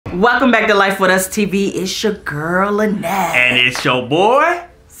Welcome back to Life With Us TV. It's your girl, Lynette. And it's your boy,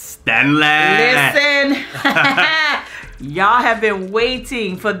 Stanley. Listen, y'all have been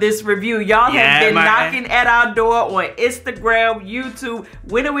waiting for this review. Y'all have been knocking at our door on Instagram, YouTube.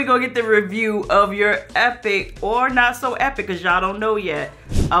 When are we going to get the review of your epic, or not so epic, because y'all don't know yet,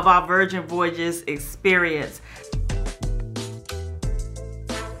 of our Virgin Voyages experience?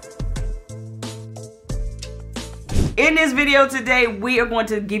 In this video today, we are going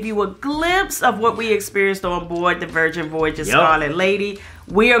to give you a glimpse of what we experienced on board the Virgin Voyages Scarlet Lady.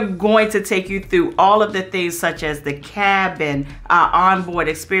 We are going to take you through all of the things such as the cabin, our onboard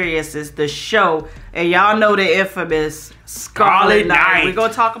experiences, the show, and y'all know the infamous Scarlet Night. We're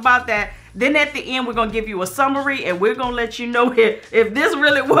going to talk about that. Then at the end, we're going to give you a summary, and we're going to let you know if this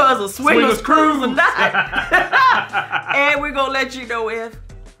really was a swingers cruise or not. And we're going to let you know if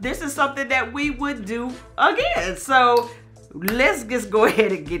this is something that we would do again. So let's just go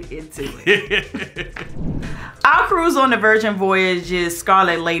ahead and get into it. Our cruise on the Virgin Voyages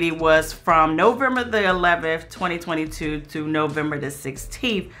Scarlet Lady was from November the 11th, 2022 to November the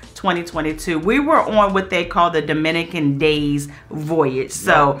 16th, 2022. We were on what they call the Dominican Days voyage.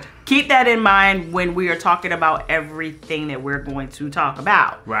 So keep that in mind when we are talking about everything that we're going to talk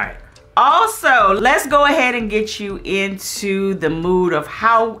about. Right. Also, let's go ahead and get you into the mood of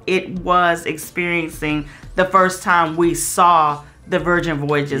how it was experiencing the first time we saw the Virgin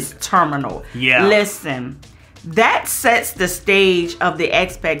Voyages terminal. Listen, that sets the stage of the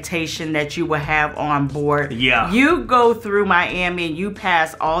expectation that you will have on board. You go through Miami and you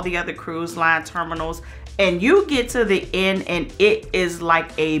pass all the other cruise line terminals and you get to the end and it is like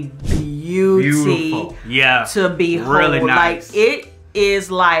a beauty to behold. Really nice. Like, it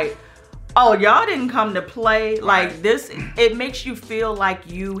is like, oh, y'all didn't come to play. Like this, it makes you feel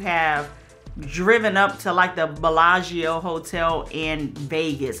like you have driven up to like the Bellagio Hotel in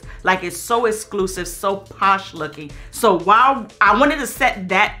Vegas. Like, it's so exclusive, so posh looking. So while I wanted to set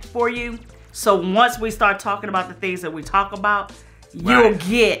that for you, so once we start talking about the things that we talk about, you'll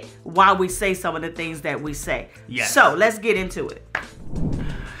get why we say some of the things that we say. So let's get into it.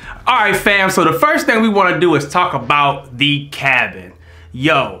 All right, fam. So the first thing we want to do is talk about the cabin.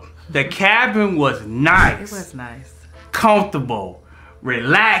 Yo, the cabin was nice. It was nice. Comfortable,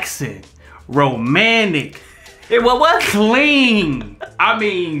 relaxing, romantic. It was clean. I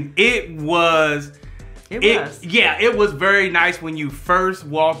mean, it was. Yeah, it was very nice when you first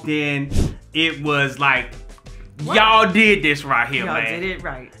walked in. It was like, y'all did this right here, man. Y'all did it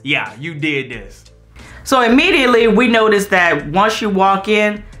right. Yeah, you did this. So immediately we noticed that once you walk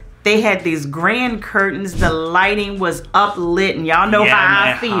in, they had these grand curtains. The lighting was uplit, and y'all know how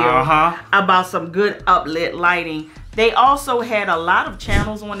I feel about some good uplit lighting. They also had a lot of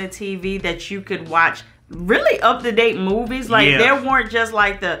channels on the TV that you could watch really up-to-date movies. Like, there weren't just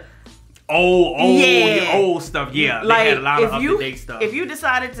like the old stuff. Like, they had a lot of up-to-date stuff. If you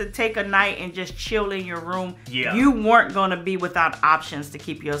decided to take a night and just chill in your room, you weren't going to be without options to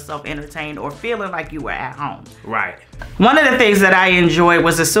keep yourself entertained or feeling like you were at home. Right. One of the things that I enjoyed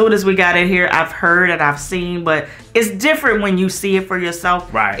was, as soon as we got in here, I've heard and I've seen, but it's different when you see it for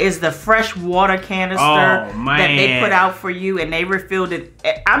yourself. Is the fresh water canister that they put out for you, and they refilled it.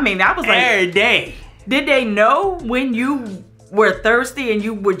 I mean, I was like, every day. Did they know when you were thirsty and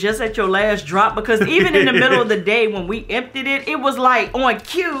you were just at your last drop? Because even in the middle of the day when we emptied it, it was like on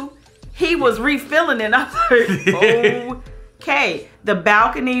cue, he was refilling it. I was like, okay. The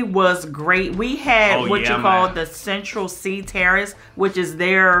balcony was great. We had what you call the Central Sea Terrace, which is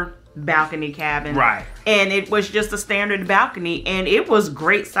their balcony cabin. And it was just a standard balcony, and it was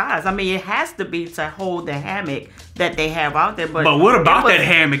great size. I mean, it has to be to hold the hammock that they have out there. But what about that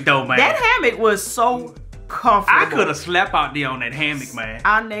hammock though, man? That hammock was so comfortable. I could have slept out there on that hammock, man.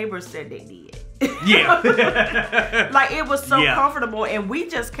 Our neighbors said they did. Yeah. Like, it was so comfortable. And we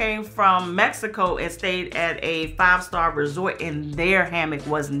just came from Mexico and stayed at a 5-star resort, and their hammock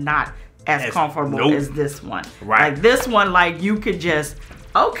was not as comfortable as this one. Like, this one, like, you could just,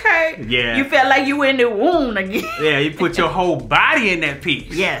 you felt like you were in the womb again. You put your whole body in that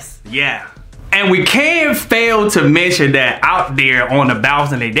piece. Yeah. And we can't fail to mention that out there on the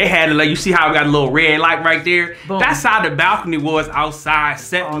balcony, they had, like, you see how I got a little red light right there? Boom. That's how the balcony was outside,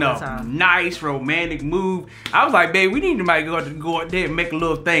 setting up. Nice, romantic move. I was like, babe, we need to go out there and make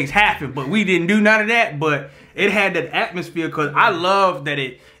little things happen. But we didn't do none of that. But it had that atmosphere, because I love that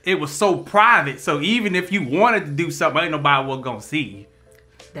it was so private. So even if you wanted to do something, ain't nobody was going to see you.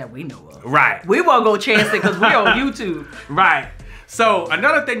 That we know of. Right. We won't go chance it because we're on YouTube. Right. So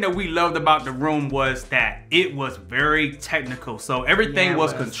another thing that we loved about the room was that it was very technical. So everything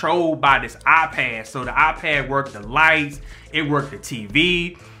was controlled by this iPad. So the iPad worked the lights, it worked the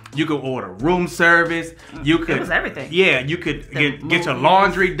TV. You could order room service. You could. It was everything. Yeah, you could get your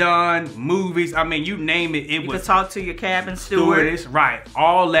laundry done. Movies. I mean, you name it. You could talk to your cabin stewardess. Right.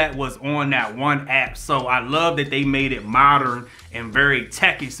 All that was on that one app. So I love that they made it modern and very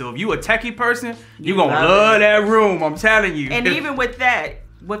techie. So if you a techie person, you gonna love that room. I'm telling you. And even with that,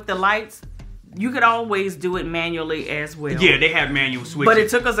 with the lights, you could always do it manually as well. Yeah, they have manual switches. But it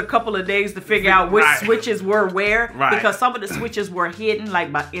took us a couple of days to figure out which switches were where. Right. Because some of the switches were hidden, like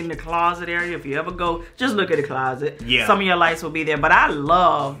in the closet area. If you ever go, just look at the closet. Yeah. Some of your lights will be there. But I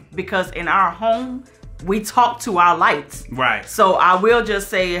love, because in our home, we talk to our lights. Right. So I will just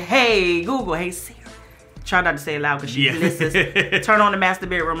say, hey, Google, hey, Siri. Try not to say it loud because she listens. Turn on the master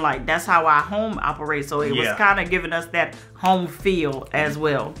bedroom light. That's how our home operates. So it was kind of giving us that home feel as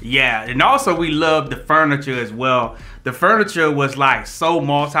well. Yeah, and also we love the furniture as well. The furniture was like so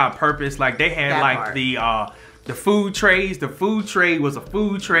multi-purpose. Like they had like the food trays. The food tray was a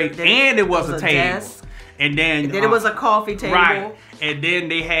food tray, and it was a table. Desk. And then it was a coffee table. Right. And then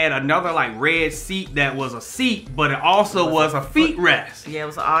they had another like red seat that was a seat, but it also was a feet rest. Yeah, it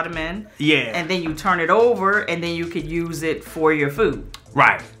was an ottoman. Yeah. And then you turn it over, and then you could use it for your food.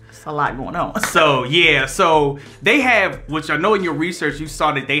 Right. It's a lot going on. So yeah, so they have, which I know in your research you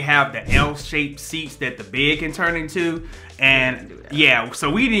saw that they have the L-shaped seats that the bed can turn into. And yeah, so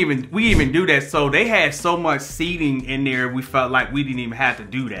we didn't even do that. So they had so much seating in there, we felt like we didn't even have to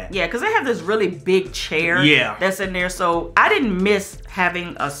do that. Yeah, because they have this really big chair that's in there. So I didn't miss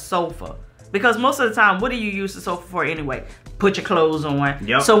having a sofa, because most of the time, what do you use the sofa for anyway? Put your clothes on.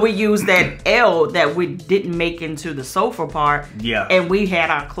 Yep. So we used that L that we didn't make into the sofa part. Yeah. And we had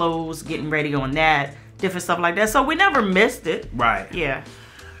our clothes getting ready on that, different stuff like that. So we never missed it. Right. Yeah.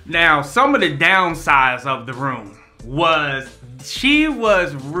 Now, some of the downsides of the room was she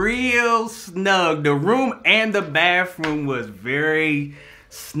was real snug. The room and the bathroom was very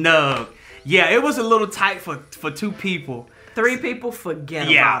snug. Yeah, it was a little tight for 2 people. 3 people,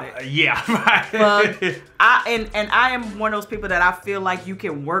 forget about it. Yeah, right. But I am one of those people that I feel like you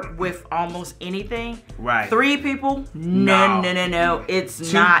can work with almost anything. Right. 3 people, no.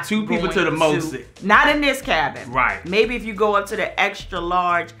 It's not. 2 people to the most. Not in this cabin. Right. Maybe if you go up to the extra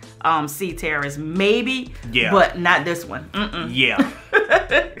large sea terrace, maybe. Yeah. But not this one. Yeah.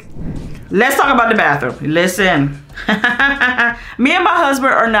 Let's talk about the bathroom. Listen, me and my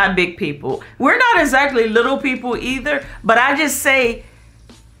husband are not big people. We're not exactly little people either, but I just say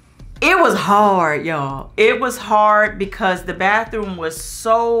it was hard, y'all. It was hard because the bathroom was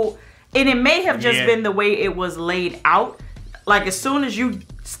so, and it may have just been the way it was laid out. Like as soon as you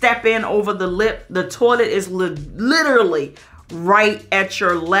step in over the lip, the toilet is literally right at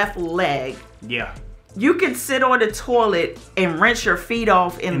your left leg. Yeah. You can sit on the toilet and rinse your feet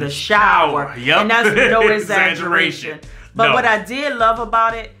off in the shower. Yep. And that's no exaggeration. But what I did love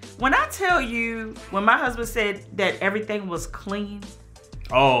about it, when I tell you, when my husband said that everything was clean.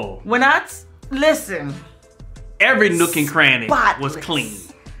 Oh. Listen. Every nook and cranny was clean.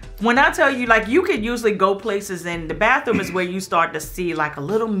 When I tell you, like, you could usually go places and the bathroom is where you start to see like a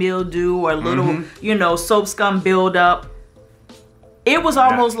little mildew or a little, you know, soap scum buildup. It was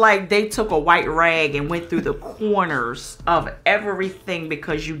almost like they took a white rag and went through the corners of everything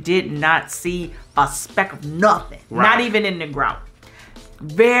because you did not see a speck of nothing. Right. Not even in the grout.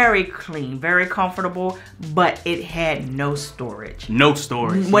 Very clean, very comfortable, but it had no storage. No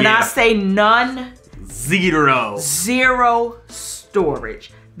storage. When I say none, zero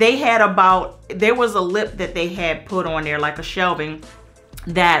storage. They had there was a lip that they had put on there, like a shelving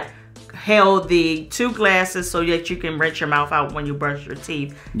that held the 2 glasses so that you can rinse your mouth out when you brush your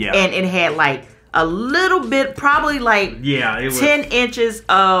teeth. Yeah. And it had like a little bit, probably like 10 inches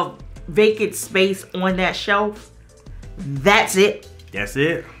of vacant space on that shelf. That's it. That's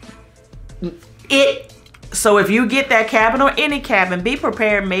it. So if you get that cabin or any cabin, be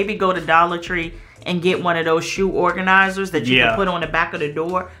prepared. Maybe go to Dollar Tree and get one of those shoe organizers that you can put on the back of the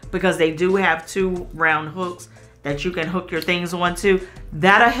door, because they do have 2 round hooks that you can hook your things onto.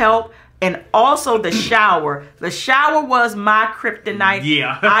 That'll help. And also the shower. The shower was my kryptonite.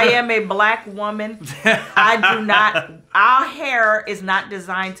 Yeah. I am a black woman. Our hair is not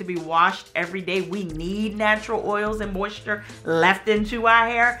designed to be washed every day. We need natural oils and moisture left into our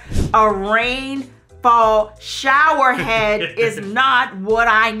hair. A rainfall shower head is not what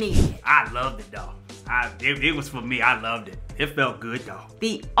I need. I loved it though. It was for me. I loved it. It felt good though.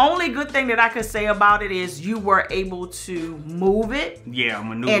 The only good thing that I could say about it is you were able to move it. Yeah,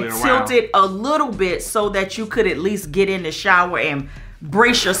 maneuver it around. And tilt it a little bit so that you could at least get in the shower and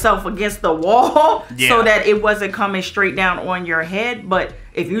brace yourself against the wall so that it wasn't coming straight down on your head. But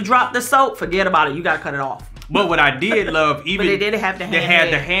if you drop the soap, forget about it. You got to cut it off. But what I did love, even but they didn't have the handheld. They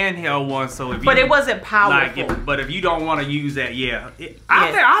had the handheld one, so if but it wasn't powerful. But if you don't want to use that,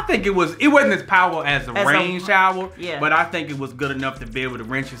 I think it wasn't as powerful as the rain shower. Yeah. But I think it was good enough to be able to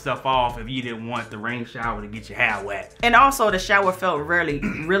rinse yourself off if you didn't want the rain shower to get your hair wet. And also the shower felt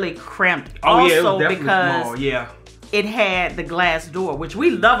really cramped. Oh also, yeah, it was definitely because small. Yeah. It had the glass door, which we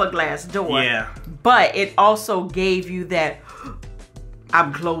love a glass door. Yeah. But it also gave you that.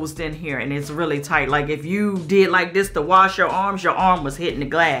 I'm closed in here and it's really tight. Like if you did like this to wash your arm was hitting the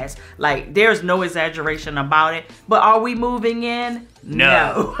glass. Like there's no exaggeration about it. But are we moving in?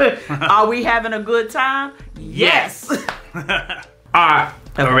 No. Are we having a good time? Yes. All right.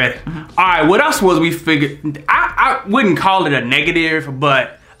 Okay. Already. All right. What else was we figured? I wouldn't call it a negative,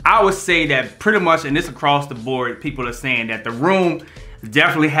 but I would say that pretty much, and this across the board, people are saying that the room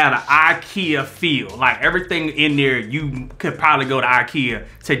definitely had an IKEA feel. Like everything in there, you could probably go to IKEA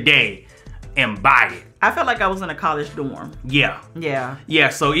today and buy it. I felt like I was in a college dorm. Yeah. Yeah. Yeah,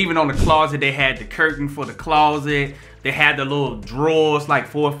 so even on the closet, they had the curtain for the closet. They had the little drawers, like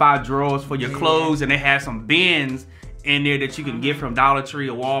 4 or 5 drawers for your clothes. And they had some bins in there that you can get from Dollar Tree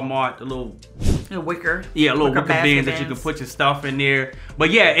or Walmart. The little wicker. Yeah, little wicker bins that you can put your stuff in there.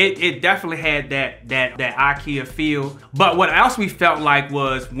 But yeah, it definitely had that IKEA feel. But what else we felt like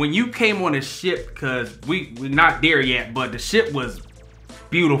was when you came on the ship, because we're not there yet, but the ship was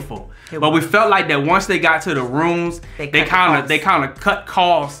beautiful. But we felt like that once they got to the rooms, they kind of cut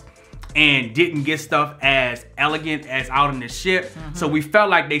costs and didn't get stuff as elegant as out in the ship. So we felt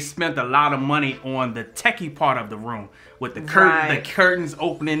like they spent a lot of money on the techie part of the room with the curtains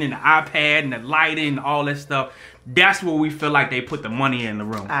opening and the iPad and the lighting and all that stuff. That's where we feel like they put the money in the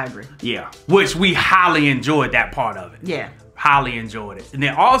room. I agree. Yeah, which we highly enjoyed that part of it. Yeah. Highly enjoyed it. And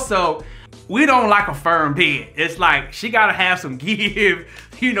then also, we don't like a firm bed. It's like she gotta have some give.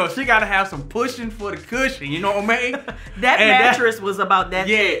 You know, she gotta have some pushing for the cushion. You know what I mean? That mattress was about that.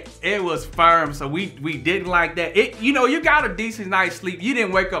 Yeah, it was firm. So we didn't like that. You know, you got a decent night's sleep. You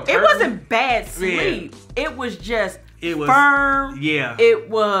didn't wake up early. It wasn't bad sleep. Yeah. It was just firm. Yeah. It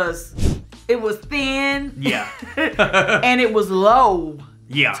was thin. Yeah. And it was low.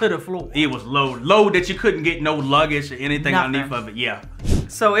 Yeah. To the floor. It was low that you couldn't get no luggage or anything underneath of it. Yeah.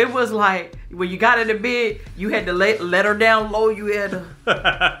 So it was like when you got in the bed, you had to let her down low. You had to.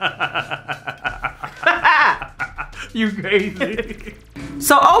 You crazy.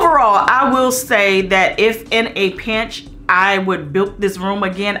 So overall, I will say that if in a pinch I would build this room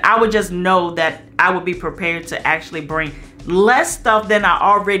again, I would just know that I would be prepared to actually bring less stuff than I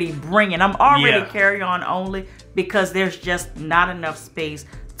already bring. And I'm already carry-on only because there's just not enough space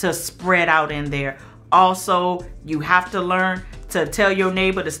to spread out in there. Also, you have to learn to tell your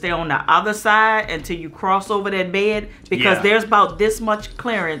neighbor to stay on the other side until you cross over that bed, because there's about this much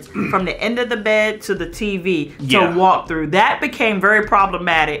clearance from the end of the bed to the TV to walk through. That became very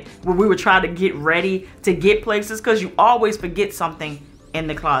problematic when we were trying to get ready to get places, because you always forget something in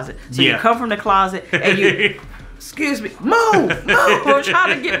the closet. So you come from the closet and you excuse me, move. I'm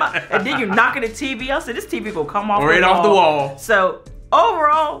trying to get my, and then you're knocking the TV. I said, this TV gonna come off right off the wall. So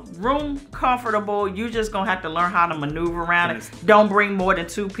overall, room comfortable. You just gonna have to learn how to maneuver around it. Don't bring more than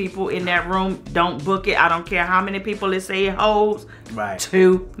 2 people in that room. Don't book it. I don't care how many people it say it holds. Right.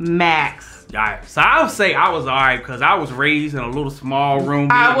 2 max. All right. So I would say I was all right because I was raised in a little small room.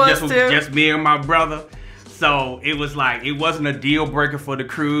 I was too. Just me and my brother. So it was like, it wasn't a deal breaker for the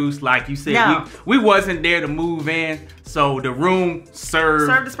cruise. Like you said, we wasn't there to move in. So the room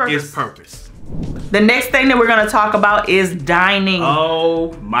served its purpose. The next thing that we're going to talk about is dining.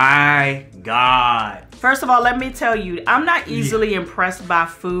 Oh my God. First of all, let me tell you, I'm not easily impressed by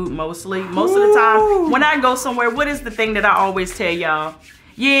food mostly. Most of the time, when I go somewhere, what is the thing that I always tell y'all?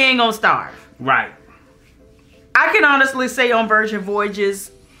 You ain't gonna starve. Right. I can honestly say on Virgin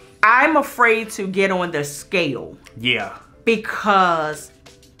Voyages, I'm afraid to get on the scale. Yeah. Because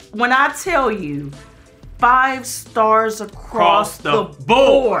when I tell you 5 stars across the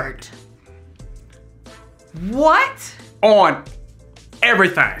board. What? On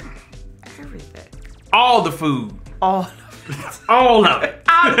everything. Everything. All the food. All of it.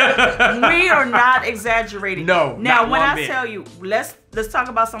 We are not exaggerating. No. Now, when I tell you, let's talk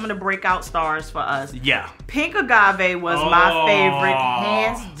about some of the breakout stars for us. Yeah. Pink Agave was my favorite,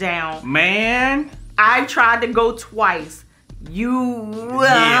 hands down. Man. I tried to go twice. You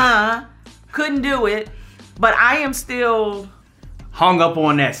couldn't do it, but I am still hung up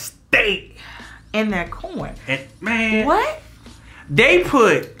on that steak in that corn. And, man. What? They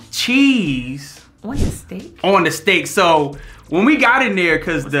put cheese on the steak? On the steak. So When we got in there,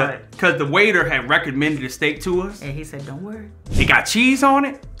 cause the waiter had recommended a steak to us. And he said, don't worry. It got cheese on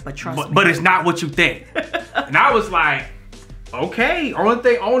it. But trust me. But it's not what you think. And I was like, okay, only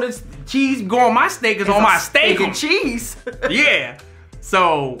thing on this cheese go on my steak is on my steak and cheese. Yeah.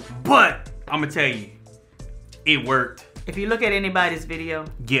 So, but I'm gonna tell you, it worked. If you look at anybody's video,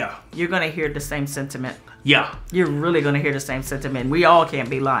 yeah, you're gonna hear the same sentiment. Yeah. You're really gonna hear the same sentiment. We all can't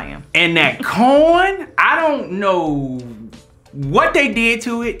be lying. And that corn, I don't know what they did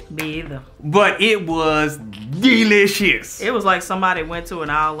to it. Me either. But it was delicious. It was like somebody went to an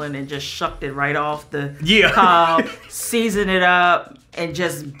island and just shucked it right off the cob, seasoned it up, and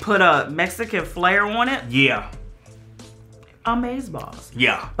just put a Mexican flair on it. Yeah. Amazeballs.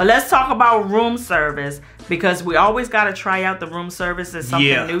 Yeah. But let's talk about room service, because we always got to try out the room service as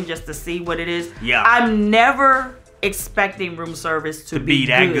something new just to see what it is. Yeah. I'm never expecting room service to be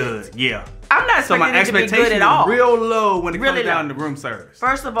that good. Yeah. I'm not expecting it to be good at all. Real low when it comes down to room service.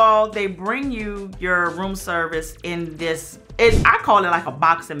 First of all, they bring you your room service in this, I call it like a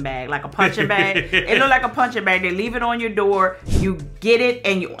boxing bag, like a punching bag. It look like a punching bag. They leave it on your door. You get it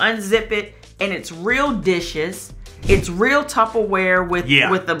and you unzip it, and it's real dishes. It's real Tupperware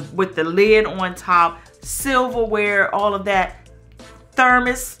with the lid on top, silverware, all of that.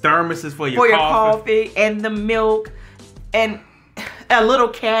 Thermoses for your coffee and the milk, and a little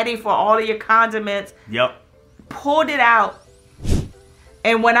caddy for all of your condiments. Yep. Pulled it out,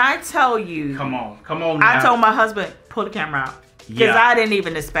 and when I tell you, come on now. I told my husband, pull the camera out, because I didn't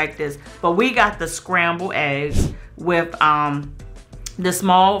even expect this. But we got the scrambled eggs with the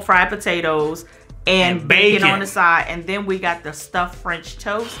small fried potatoes and bacon on the side, and then we got the stuffed French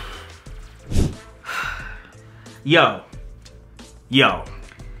toast. Yo.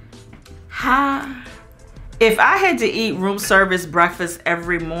 If I had to eat room service breakfast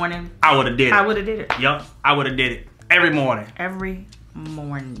every morning, I would have did it. I would have did it. Yup, I would have did it every morning. Every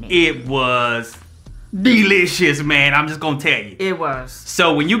morning. It was delicious, man. I'm just gonna tell you. It was.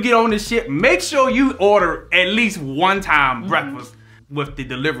 So when you get on this ship, make sure you order at least one time breakfast with the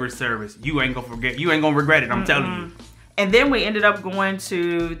delivery service. You ain't gonna forget. You ain't gonna regret it. I'm telling you. And then we ended up going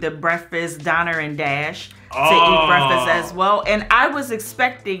to the breakfast Diner and Dash to eat breakfast as well. And I was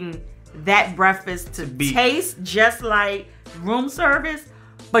expecting that breakfast to taste just like room service,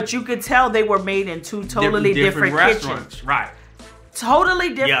 but you could tell they were made in two totally different kitchens. Right.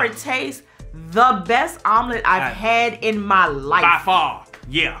 Totally different taste. The best omelet I've had in my life. By far.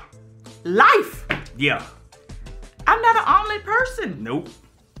 Yeah. Life. Yeah. I'm not an omelet person. Nope.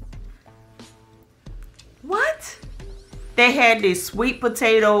 What? They had these sweet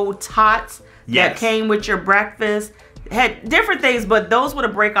potato tots that came with your breakfast. Had different things, but those were the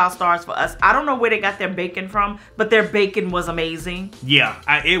breakout stars for us. I don't know where they got their bacon from, but their bacon was amazing. Yeah,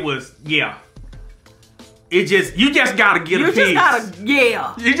 it was, you just gotta get a piece.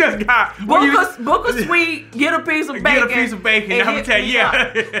 You just got book a suite, get a piece of bacon. Get a piece of bacon. I'm gonna tell you,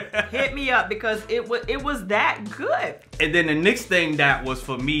 hit me up, because it was that good. And then the next thing that was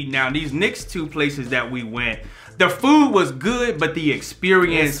for me, now these next two places that we went, the food was good, but the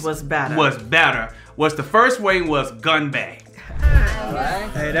experience was better. Was the first way was Gun Bay.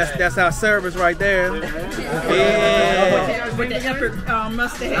 Hey, that's our service right there. Yeah. With the epic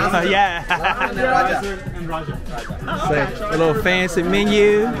mustache. And Roger. So, a little fancy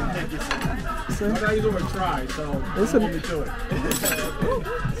menu.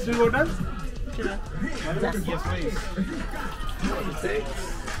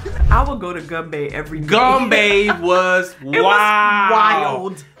 I would go to Gun Bay every day. Gun Bay was wild. It was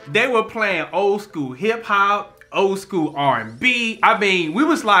wild. They were playing old school hip hop, old school R&B. I mean, we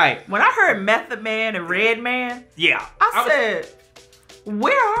was like, when I heard Method Man and Red Man, I said,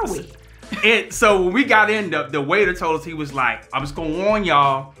 where are we? And so when we got in, the waiter told us, he was like, I'm just gonna warn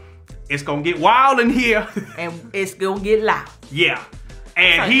y'all, it's gonna get wild in here. And it's gonna get loud. Yeah.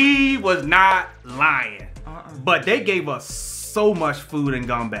 And he was not lying. But they gave us so much food in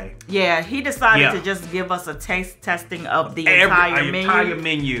Gun Bay. Yeah, he decided to just give us a taste testing of the entire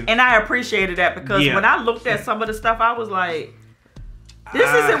menu. And I appreciated that, because when I looked at some of the stuff, I was like, this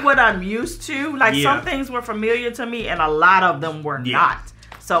isn't what I'm used to. Like, some things were familiar to me, and a lot of them were not.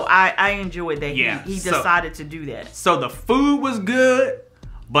 So I enjoyed that he decided to do that. So the food was good,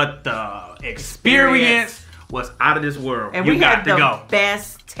 but the experience was out of this world. And we had the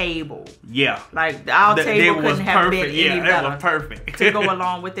best table. Yeah. Like, our table couldn't have been any better. It was perfect. To go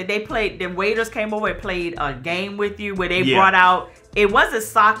along with it. They played, the waiters came over and played a game with you where they brought out, it wasn't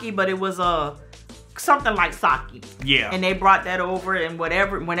sake, but it was something like sake. Yeah. And they brought that over, and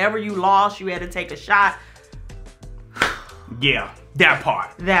whenever you lost, you had to take a shot. Yeah. That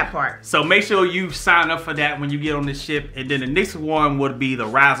part. That part. So make sure you sign up for that when you get on the ship. And then the next one would be the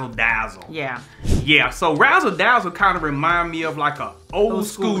Razzle Dazzle. Yeah. Yeah, so Razzle Dazzle kind of remind me of like a old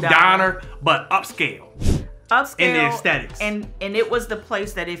school diner, but upscale. Upscale in the aesthetics. And it was the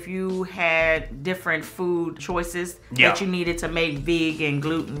place that if you had different food choices that you needed to make vegan,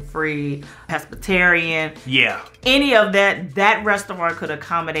 gluten-free, pescatarian, any of that restaurant could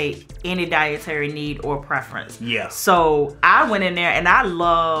accommodate any dietary need or preference. Yeah. So I went in there and I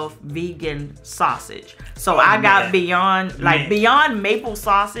love vegan sausage. So I got beyond maple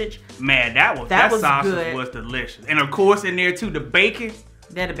sausage. Man, that sausage good. Was delicious. And of course in there too, the bacon.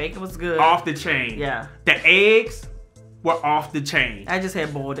 Yeah, the bacon was good. Off the chain. Yeah. The eggs were off the chain. I just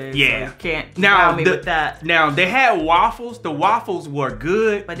had boiled eggs. Yeah. So you can't wow me with that. Now, they had waffles. The waffles were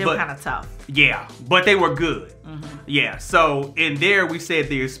good. But they were kind of tough. Yeah, but they were good. Yeah, so in there we said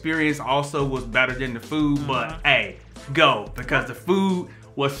the experience also was better than the food. But hey, go. Because the food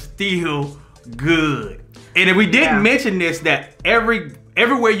was still good. And if we didn't mention this, that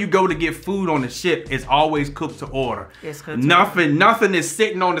everywhere you go to get food on the ship is always cooked to order. It's cooked nothing is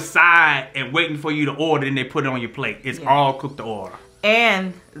sitting on the side and waiting for you to order and they put it on your plate. It's all cooked to order.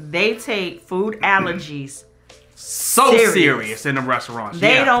 And they take food allergies so serious in the restaurants.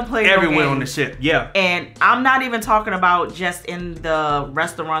 They don't play everywhere on the ship. Yeah. And I'm not even talking about just in the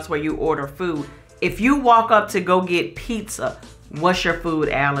restaurants where you order food. If you walk up to go get pizza, what's your food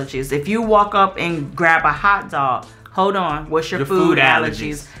allergies? If you walk up and grab a hot dog, hold on, what's your food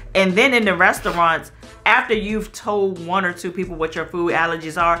allergies? And then in the restaurants, after you've told one or two people what your food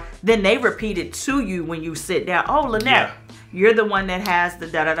allergies are, then they repeat it to you when you sit down. Oh, Lynette, you're the one that has the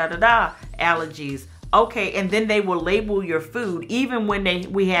da-da-da-da-da allergies. Okay, and then they will label your food. Even when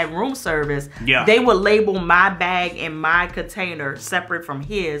we had room service, they would label my bag and my container separate from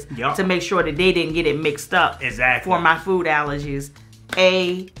his to make sure that they didn't get it mixed up for my food allergies.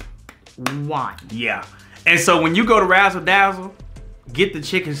 A1. Yeah. And so when you go to Razzle Dazzle, get the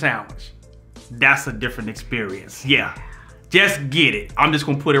chicken sandwich. That's a different experience. Yeah. Just get it. I'm just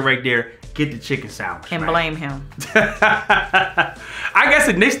going to put it right there. Get the chicken sandwich. And blame him. I guess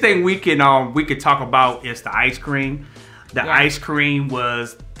the next thing we could talk about is the ice cream. The ice cream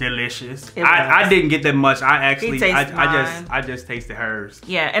was delicious. I didn't get that much. I just tasted hers.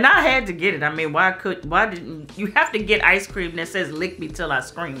 Yeah, and I had to get it. I mean, why didn't you have to get ice cream that says "lick me till I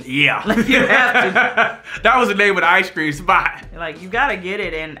scream"? Yeah, like you have to. That was the name of the ice cream spot. Like you gotta get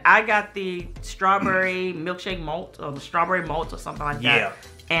it, and I got the strawberry milkshake malt or the strawberry malt or something like that. Yeah,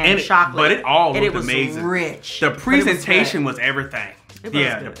 and chocolate. But it all looked was amazing. Rich. The presentation was everything.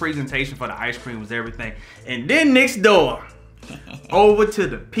 The presentation for the ice cream was everything. And then next door, over to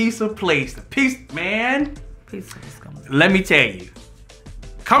the pizza place. The pizza, man. Pizza is coming. Let me tell you,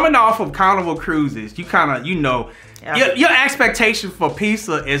 coming off of Carnival Cruises, you kind of, your expectation for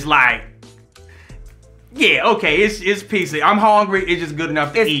pizza is like, yeah, okay, it's pizza. I'm hungry. It's just good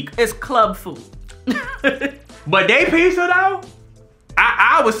enough to eat. It's club food. But they pizza though,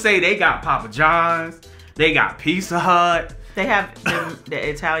 I would say they got Papa John's. They got Pizza Hut. They have the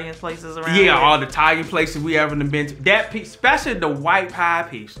Italian places around. Yeah, all the Italian places we ever been to. That pizza, especially the white pie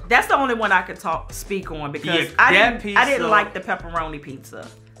pizza. That's the only one I could speak on because I didn't like the pepperoni pizza.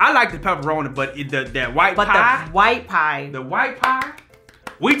 I like the pepperoni, but the white pie. The white pie.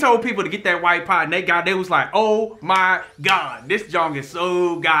 We told people to get that white pie, and they was like, "Oh my God, this junk is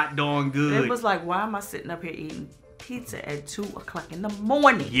so goddamn good." It was like, why am I sitting up here eating pizza at 2 o'clock in the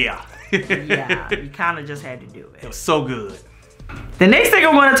morning? Yeah. Yeah, you kind of just had to do it. It was so good. The next thing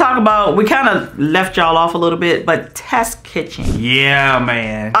I want to talk about, we kind of left y'all off a little bit, but test kitchen. Yeah,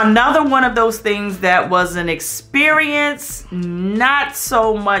 man. Another one of those things that was an experience, not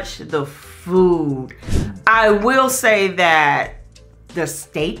so much the food. I will say that the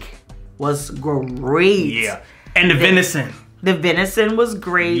steak was great. Yeah, and the venison. The venison was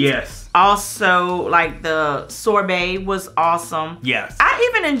great. Yes. Also, like the sorbet was awesome. Yes. I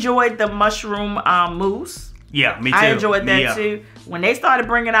even enjoyed the mushroom mousse. Yeah, me too. I enjoyed that too. When they started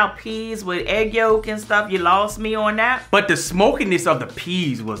bringing out peas with egg yolk and stuff, you lost me on that. But the smokiness of the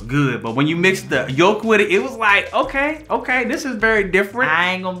peas was good. But when you mixed the yolk with it, it was like, okay, this is very different.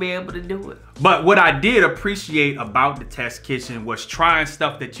 I ain't gonna be able to do it. But what I did appreciate about the test kitchen was trying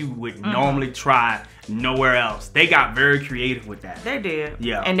stuff that you would normally try nowhere else. They got very creative with that. They did.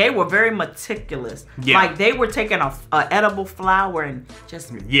 Yeah. And they were very meticulous. Yeah. Like they were taking a edible flower and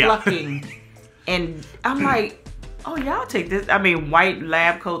just plucking. And I'm like, oh, y'all take this. I mean, white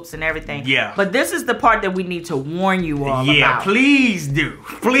lab coats and everything. Yeah. But this is the part that we need to warn you all about. Yeah, please do.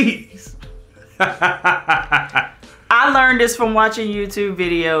 Please. I learned this from watching YouTube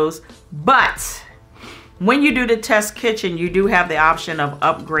videos, but When you do the test kitchen, you do have the option of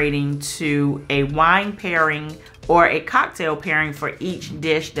upgrading to a wine pairing or a cocktail pairing for each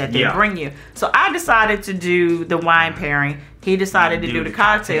dish that they bring you. So I decided to do the wine pairing. He decided to do the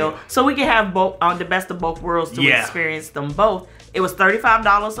cocktail. So we can have both on the best of both worlds to experience them both. It was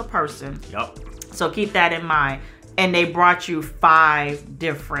 $35 a person. Yep. So keep that in mind. And they brought you 5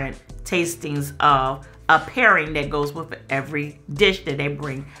 different tastings of a pairing that goes with every dish that they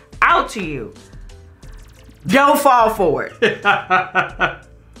bring out to you. Don't fall for it.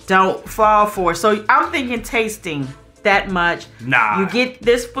 Don't fall for it. So I'm thinking tasting that much. Nah. You get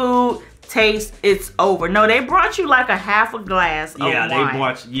this food, taste, it's over. No, they brought you like a half a glass of wine. Yeah, they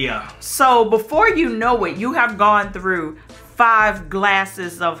brought you, So before you know it, you have gone through 5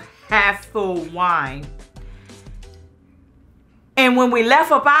 glasses of half full wine. And when we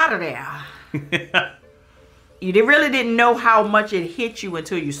left up out of there, you really didn't know how much it hit you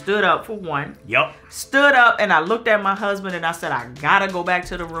until you stood up for one. Yep. Stood up and I looked at my husband and I said, I gotta go back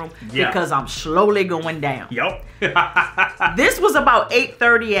to the room because I'm slowly going down. Yep. This was about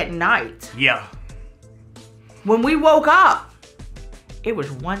 8:30 at night. Yeah. When we woke up, it was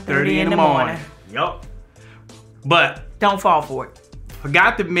 1:30 in the morning. Yep. But don't fall for it.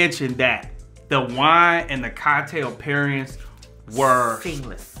 Forgot to mention that the wine and the cocktail pairings were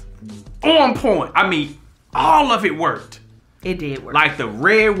seamless. On point. I mean, all of it worked. It did work. Like the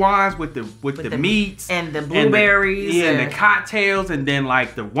red wines with the meats and the blueberries and the cocktails, and then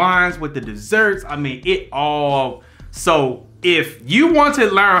like the wines with the desserts. I mean, it all. So if you want to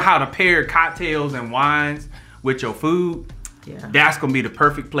learn how to pair cocktails and wines with your food, that's gonna be the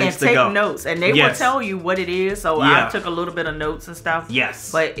perfect place to go. And take notes, and they will tell you what it is. So I took a little bit of notes and stuff. Yes.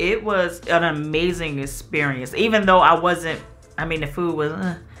 But it was an amazing experience, even though I wasn't. I mean, the food was.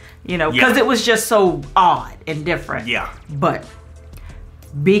 You know, because it was just so odd and different. Yeah. But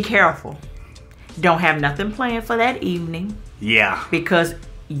be careful. Don't have nothing planned for that evening. Yeah. Because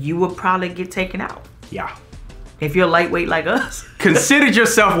you will probably get taken out. Yeah. If you're lightweight like us. Consider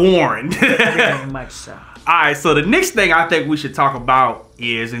yourself warned. Very much so. All right, so the next thing I think we should talk about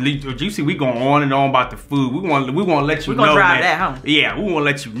is, and you see we going on and on about the food. We want to let you know. We're going to drive that home. Yeah, we want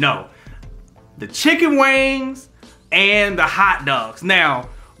to let you know. The chicken wings and the hot dogs. Now,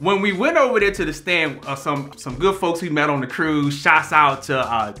 when we went over there to the stand, some good folks we met on the cruise. Shouts out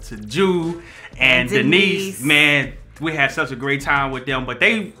to Ju and Denise. Man, we had such a great time with them. But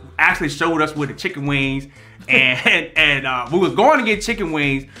they actually showed us with the chicken wings, and we was going to get chicken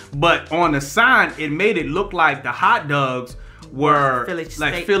wings, but on the sign it made it look like the hot dogs were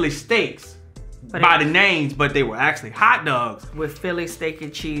Philly steaks by the names, but they were actually hot dogs with Philly steak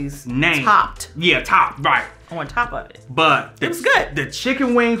and cheese topped. Yeah, topped, right. On top of it. But it was good. The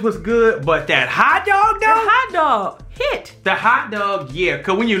chicken wings was good, but that hot dog though? The hot dog hit. The hot dog, yeah.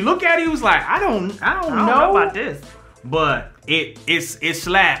 Cause when you look at it, it was like, I don't know about this. But it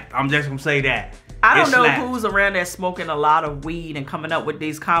slapped. I'm just gonna say that. I don't know who's around there smoking a lot of weed and coming up with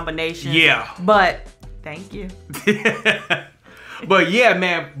these combinations. Yeah. But thank you. But yeah,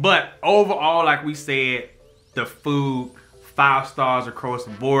 man. But overall, like we said, the food, 5 stars across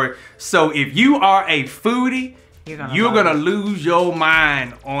the board. So if you are a foodie, you're gonna lose your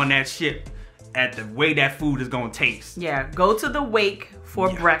mind on that shit at the way that food is gonna taste. Yeah, go to the Wake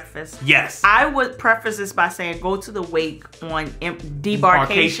for breakfast. Yes. I would preface this by saying go to the Wake on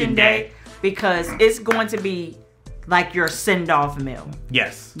debarkation day because it's going to be like your send-off meal.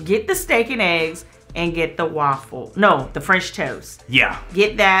 Yes. Get the steak and eggs and get the waffle. No, the French toast. Yeah.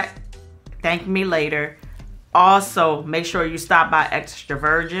 Get that. Thank me later. Also, make sure you stop by Extra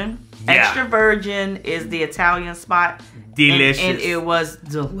Virgin. Yeah. Extra Virgin is the Italian spot. Delicious. And it was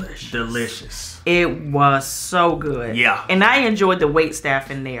delicious. Delicious. It was so good. Yeah. And I enjoyed the wait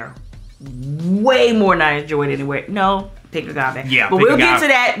staff in there way more than I enjoyed anywhere. No, pick a guy back. Yeah. But we'll get to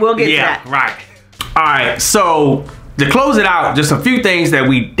that. We'll get to that. Right. All right. So to close it out, just a few things that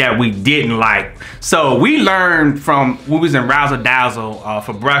we didn't like. So we learned from we was in Razzle Dazzle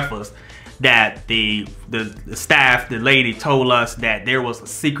for breakfast that the staff, the lady told us that there was a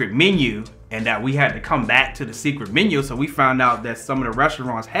secret menu and that we had to come back to the secret menu. So we found out that some of the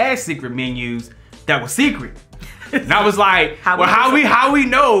restaurants had secret menus that were secret. And I was like, how we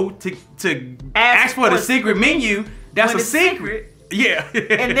know to ask for the secret menu? That's a secret. Yeah.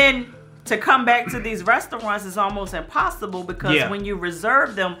 And then to come back to these restaurants is almost impossible because when you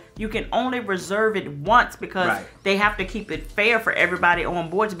reserve them, you can only reserve it once because they have to keep it fair for everybody on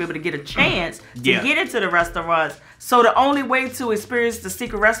board to be able to get a chance to get into the restaurants. So the only way to experience the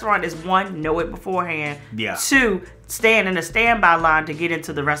secret restaurant is 1, know it beforehand. 2, stand in a standby line to get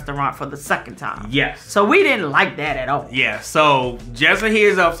into the restaurant for the second time. So we didn't like that at all. So just a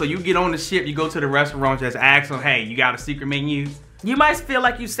heads up, so you get on the ship, you go to the restaurant, just ask them, hey, you got a secret menu? You might feel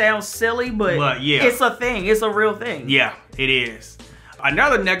like you sound silly, but it's a thing. It's a real thing. Yeah, it is.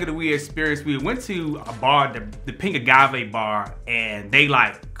 Another negative we experienced, we went to a bar, the Pink Agave bar, and they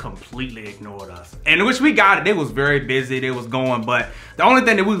like completely ignored us. And which we got it. They was very busy. They was going, but the only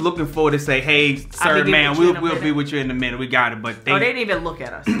thing that we were looking for to say, hey, sir, man, we'll be with you in a minute. We got it. But they didn't even look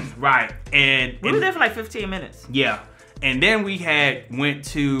at us. And we were there for like 15 minutes. And then we went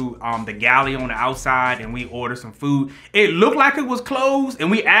to the galley on the outside and we ordered some food. It looked like it was closed, and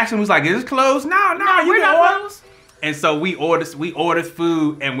we asked him, we was like, is it closed? No, we're not closed. And so we ordered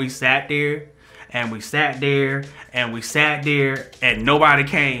food, and we sat there, and we sat there, and we sat there, and nobody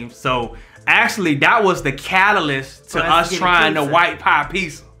came. So actually, that was the catalyst to us trying the white pie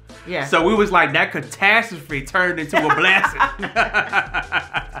pizza. So we was like, that catastrophe turned into a blessing.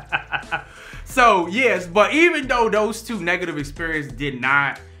 So yes, but even though those two negative experiences did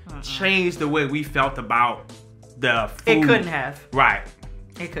not change the way we felt about the food. It couldn't have.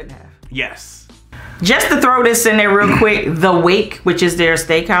 It couldn't have. Yes. Just to throw this in there real quick, the Wake, which is their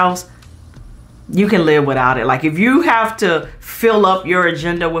steakhouse, you can live without it. Like if you have to fill up your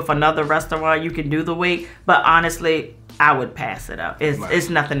agenda with another restaurant, you can do the Wake. But honestly, I would pass it up. It's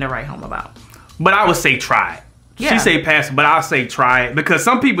nothing to write home about. But I would say try it. She say pass it, but I'll say try it. Because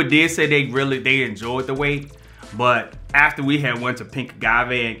some people did say they enjoyed the Wake. But after we had went to Pink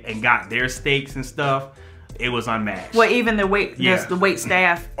Agave and got their steaks and stuff, it was unmatched. Well, even the wait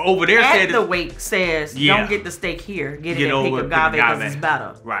staff over there at the Wake says, don't get the steak here. Get it at Pink Agave because it's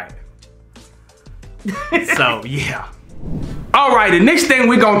better. So, All right, the next thing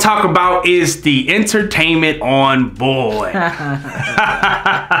we're going to talk about is the entertainment on board.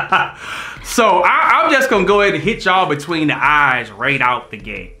 So, I'm just going to go ahead and hit y'all between the eyes right out the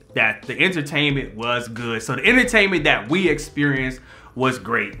gate. That the entertainment was good. So, the entertainment that we experienced was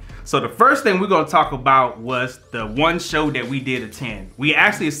great. So the first thing we're going to talk about was the one show that we did attend. We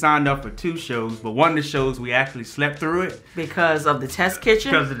actually signed up for 2 shows, but one of the shows we actually slept through it. Because of the test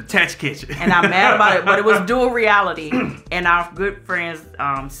kitchen? Because of the test kitchen. And I'm mad about it, but it was dual reality. And our good friends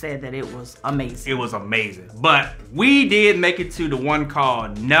said that it was amazing. It was amazing. But we did make it to the one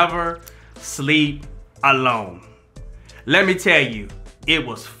called Never Sleep Alone. Let me tell you, it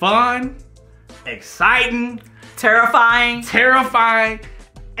was fun, exciting, terrifying,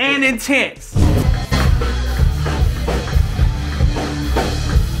 and intense.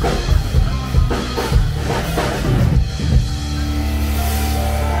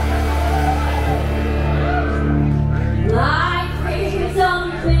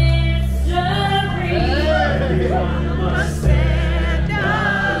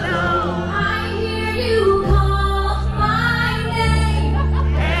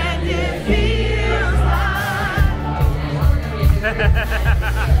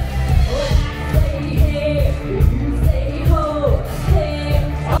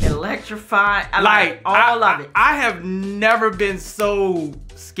 Electrified. All of it. I have never been so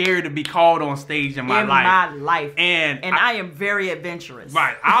scared to be called on stage in my life. And I am very adventurous.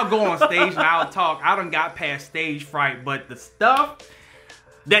 I'll go on stage and I'll talk. I done got past stage fright, but the stuff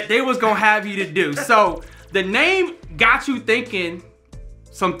that they was gonna have you to do. So the name got you thinking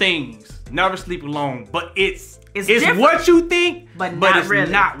some things. Never Sleep Alone, but it's what you think, but it's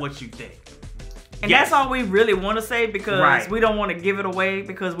really. Not what you think. And that's all we really want to say because we don't want to give it away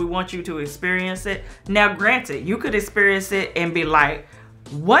because we want you to experience it. Now, granted, you could experience it and be like,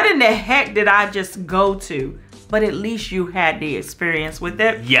 what in the heck did I just go to? But at least you had the experience with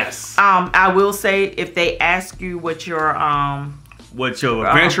it. Yes. I will say if they ask you what your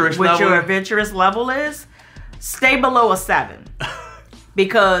adventurous level is, stay below a 7.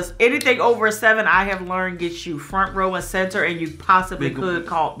 Because anything over a 7, I have learned, gets you front row and center, and you possibly could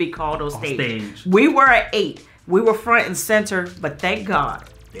be called on stage. We were at 8. We were front and center, but thank God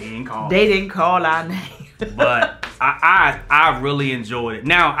they didn't call our name. But I really enjoyed it.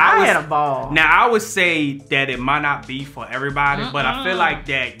 Now I had a ball. Now I would say that it might not be for everybody, but I feel like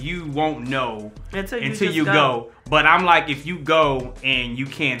that you won't know until you go. But I'm like, if you go and you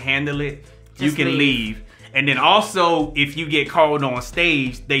can't handle it, you can leave. And then also, if you get called on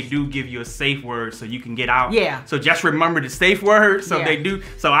stage, they do give you a safe word so you can get out. Yeah. So just remember the safe word. So they do.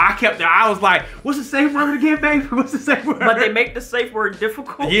 So I was like, what's the safe word again, baby? What's the safe word? But they make the safe word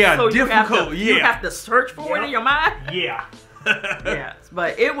difficult. Yeah, so difficult. You have to search for it in your mind. Yeah. Yes,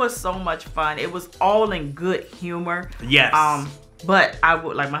 but it was so much fun. It was all in good humor. Yes. But I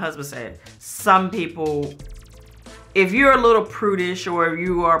would, like my husband said, some people, if you're a little prudish or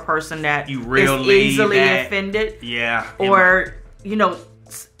you are a person that is easily offended, or you know,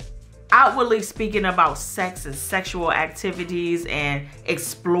 outwardly speaking about sex and sexual activities and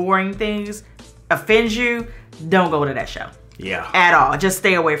exploring things offends you, don't go to that show. Yeah. At all. Just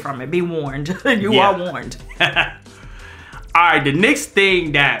stay away from it. Be warned. You are warned. All right, the next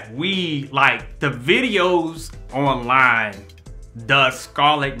thing that we like, the videos online does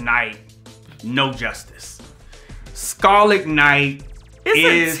Scarlet Knight no justice. Scarlet Knight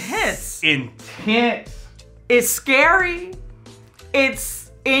is intense. It's scary. It's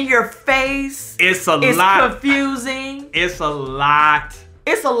in your face. It's lot. It's confusing. It's a lot.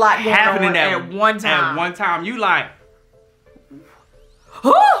 It's a lot happening at one time. At one time, you like,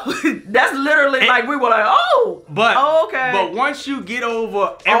 that's literally like we were like, okay. But once you get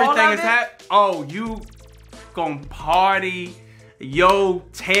over everything that's happened, you gonna party. Yo,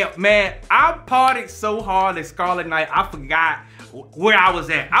 man, I partied so hard at Scarlet Knight, I forgot where I was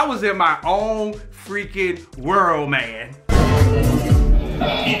at. I was in my own freaking world, man.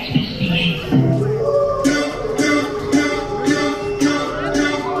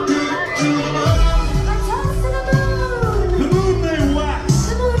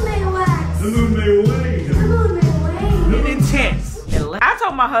 I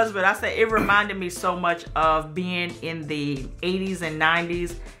told my husband, I said, it reminded me so much of being in the 80s and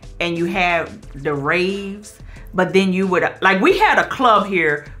 90s and you had the raves, but then you would, like we had a club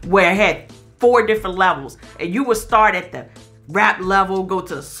here where it had 4 different levels and you would start at the rap level, go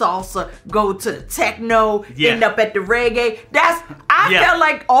to the salsa, go to the techno, end up at the reggae. I felt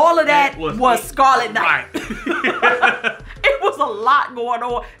like all of that was Scarlet Knight. It was a lot going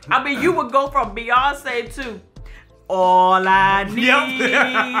on. I mean, you would go from Beyonce to all I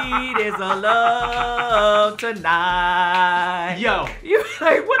need is a love tonight. Yo, you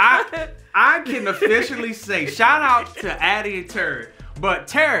like what? I can officially say shout out to Addie and Terry, but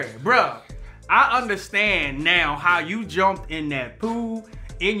Terry, bro, I understand now how you jumped in that pool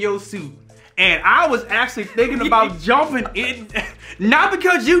in your suit, and I was actually thinking about jumping in, not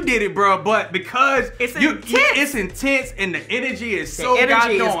because you did it, bro, but because it's intense and the energy is so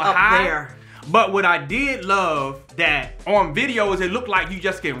goddamn high. There. But what I did love that on videos, it looked like you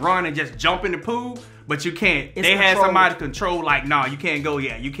just can run and just jump in the pool, but you can't. They had somebody control like, no, you can't go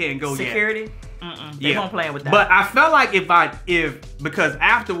yet. You can't go yet. Security? They won't play with that. But I felt like because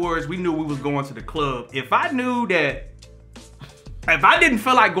afterwards we knew we was going to the club, if I didn't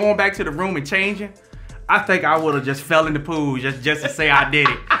feel like going back to the room and changing, I think I would have just fell in the pool just to say I did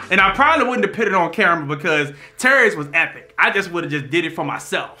it. And I probably wouldn't have put it on camera because Terry's was epic. I just would have just did it for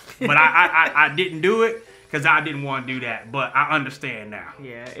myself. But I didn't do it because I didn't want to do that. But I understand now.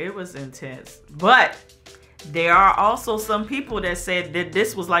 Yeah, it was intense. But there are also some people that said that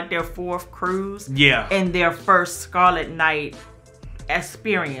this was like their 4th cruise. Yeah. And their first Scarlet Knight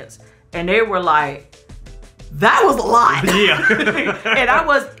experience. And they were like, that was a lot. Yeah. And I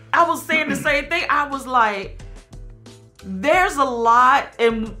was saying the same thing. I was like, there's a lot.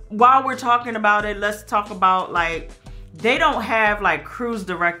 And while we're talking about it, let's talk about like, they don't have like cruise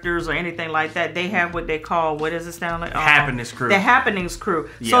directors or anything like that. They have what they call, what does it sound like? Happenings crew. The Happenings crew.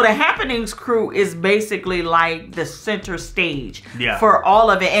 Yeah. So the Happenings crew is basically like the center stage for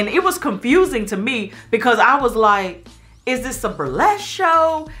all of it. And it was confusing to me because I was like, is this a burlesque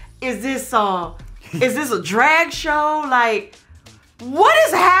show? Is this a drag show? Like, what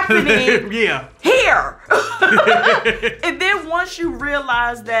is happening here? And then once you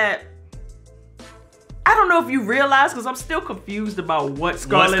realize that, I don't know if you realize, because I'm still confused about what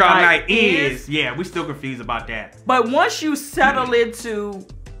Scarlet Knight is. Yeah, we still confused about that. But once you settle into,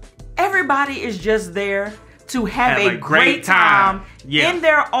 everybody is just there to have a great time in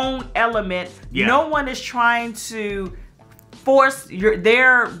their own element. No one is trying to force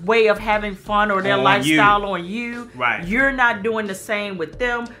their way of having fun or their lifestyle on you. Right. You're not doing the same with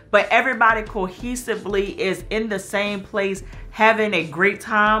them, but everybody cohesively is in the same place having a great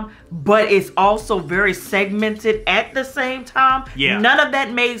time, but it's also very segmented at the same time. Yeah. None of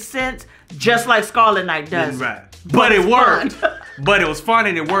that made sense, just like Scarlet Knight does. Right. But it worked. But it was fun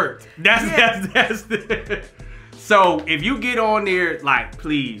and it worked. That's the So if you get on there, like,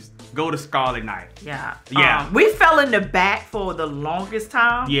 please go to Scarlet Knight. Yeah. We fell in the back for the longest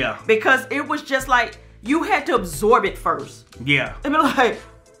time. Yeah. Because it was just like, you had to absorb it first. Yeah. I mean, like,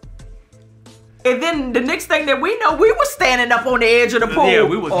 and then the next thing that we know, we were standing up on the edge of the pool. Yeah,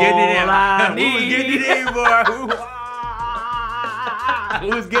 we was getting it in. We was getting it in, boy. We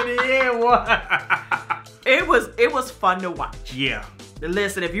was getting it in, boy. It was fun to watch. Yeah.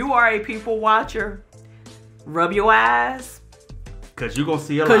 Listen, if you are a people watcher, rub your eyes. Cause you gonna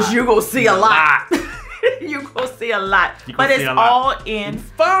see a lot. Cause you gonna see a lot. You gonna see a lot. But it's all in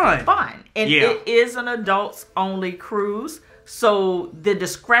fun. And it is an adults only cruise. So the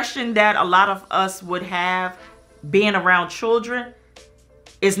discretion that a lot of us would have being around children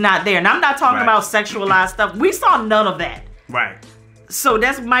is not there. And I'm not talking about sexualized stuff. We saw none of that. Right. So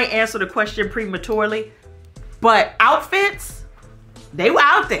that's my answer to the question prematurely. But outfits, they were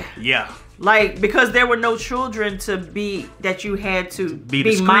out there. Yeah. Like, because there were no children to be, that you had to be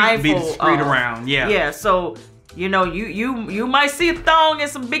discreet, mindful be discreet of. around. Yeah. Yeah. So, you know, you might see a thong and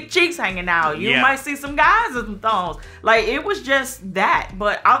some big cheeks hanging out. You might see some guys with some thongs. Like, it was just that.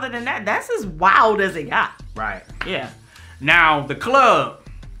 But other than that, that's as wild as it got. Right. Yeah. Now, the club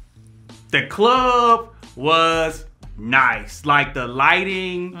was nice. Like, the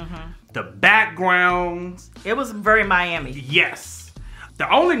lighting, the backgrounds. It was very Miami. Yes. The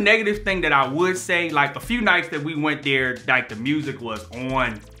only negative thing that I would say, like, a few nights that we went there, like, the music was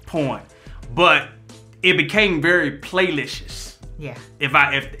on point. But it became very playlist-ish. Yeah.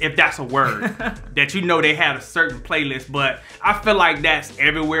 If that's a word. That you know they had a certain playlist, but I feel like that's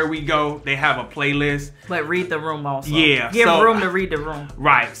everywhere we go. They have a playlist. But read the room also. Yeah. Give room to read the room.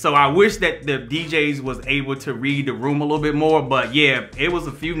 Right. So I wish that the DJs was able to read the room a little bit more, but yeah, it was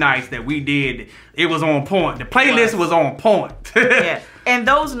a few nights that we did. It was on point. The playlist was on point. Yeah. And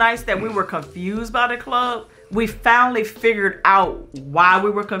those nights that we were confused by the club, we finally figured out why we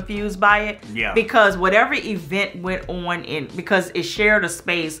were confused by it. Yeah. Because whatever event went on because it shared a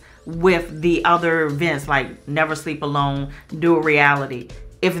space with the other events like Never Sleep Alone, Dual Reality.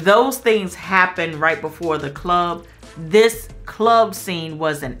 If those things happened right before the club, this club scene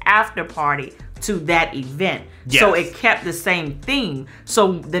was an after party to that event. Yes. So it kept the same theme.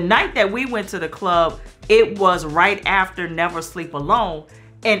 So the night that we went to the club, it was right after Never Sleep Alone.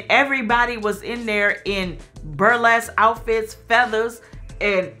 And everybody was in there in burlesque outfits, feathers,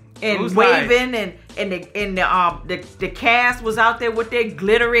 and waving, nice. and the cast was out there with their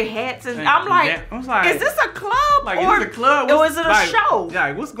glittery hats, and I'm like, is this a club? Like, or is it a club? Or is it a show?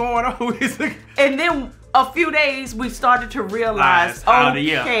 Like, what's going on? And then a few days we started to realize,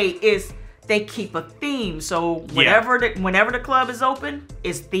 they keep a theme. So whenever the club is open,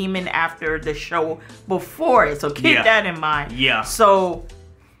 it's theming after the show before it. So keep that in mind. Yeah. So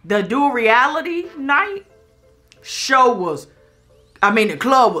the Dual Reality night show was, the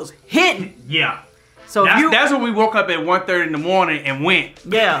club was hitting. Yeah. So that's when we woke up at 1:30 in the morning and went.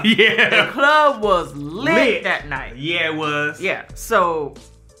 Yeah. Yeah. The club was lit that night. Yeah, it was. Yeah. So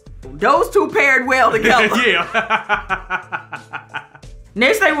those two paired well together. Yeah.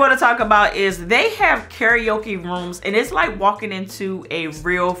 Next thing we want to talk about is they have karaoke rooms, and it's like walking into a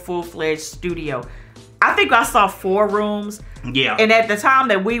real full-fledged studio. I think I saw 4 rooms. Yeah. And at the time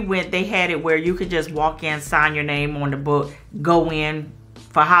that we went, they had it where you could just walk in, sign your name on the book, go in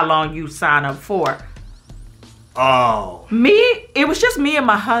for how long you sign up for. Oh. It was just me and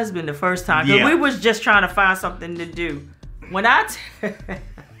my husband the first time. Because we was just trying to find something to do.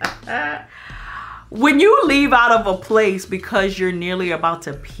 When you leave out of a place because you're nearly about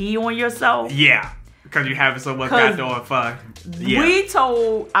to pee on yourself. Yeah. Because you're having so much goddamn fun. Yeah. We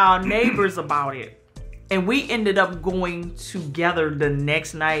told our neighbors about it. And we ended up going together the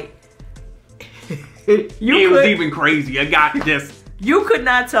next night. It was even crazy. I got this. You could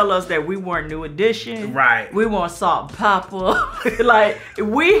not tell us that we weren't New Edition. Right. We weren't Salt Papa. Like,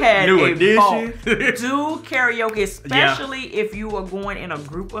 we had New a Edition. Do karaoke, especially if you are going in a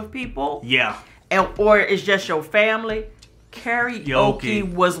group of people. Yeah. Or it's just your family. Karaoke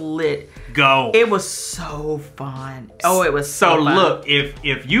was lit. Go. It was so fun. Oh, it was so fun. Look,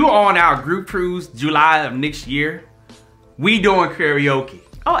 if you on our group cruise July of next year, we doing karaoke.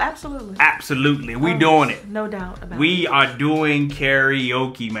 Oh, absolutely. Absolutely. We doing it. No doubt about it. We are doing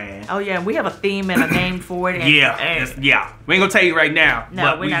karaoke, man. Oh, yeah. We have a theme and a name for it. And, yeah. We ain't gonna tell you right now,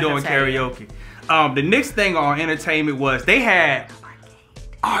 but we doing karaoke. The next thing on entertainment was they had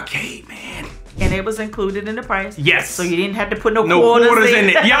arcade, man. And it was included in the price. Yes. So you didn't have to put no quarters in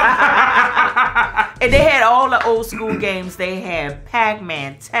it. Yeah. And they had all the old school games. They had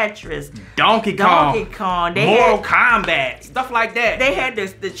Pac-Man, Tetris, Donkey Kong, Mortal Kombat, stuff like that. They had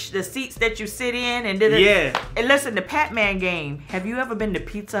the seats that you sit in and And listen, the Pac-Man game. Have you ever been to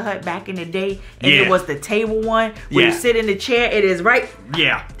Pizza Hut back in the day? And it was the table one where you sit in the chair. It is right.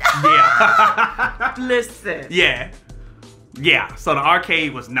 Yeah. Yeah. Listen. Yeah. Yeah. So the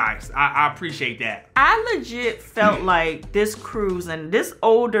arcade was nice. I appreciate that. I legit felt like this cruise, and this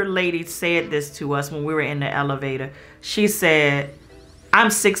older lady said this to us when we were in the elevator. She said, I'm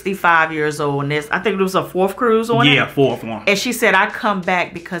 65 years old, and I think it was a 4th cruise on it. Yeah, 4th one. And she said, I come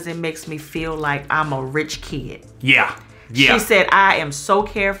back because it makes me feel like I'm a rich kid. Yeah. Yeah. She said, I am so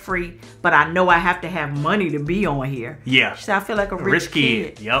carefree, but I know I have to have money to be on here. Yeah. She said, I feel like a rich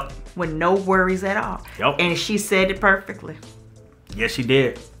kid. Yep. With no worries at all. Yep. And she said it perfectly. Yes, she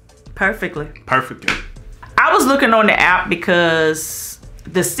did. Perfectly. Perfectly. I was looking on the app because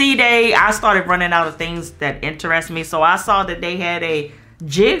the C-Day, I started running out of things that interest me. So I saw that they had a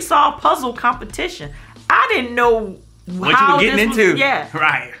jigsaw puzzle competition. I didn't know what you were getting into. Yeah.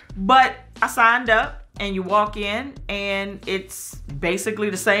 Right. But I signed up. And you walk in, and it's basically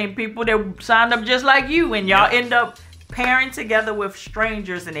the same people that signed up just like you. And y'all end up pairing together with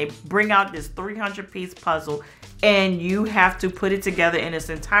strangers, and they bring out this 300-piece puzzle, and you have to put it together in its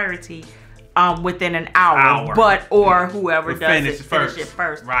entirety within an hour. Or whoever does it, finish it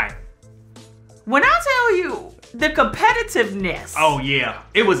first. Right. When I tell you the competitiveness, oh yeah,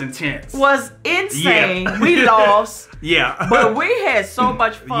 it was intense. Was insane. Yeah. We lost. Yeah. But we had so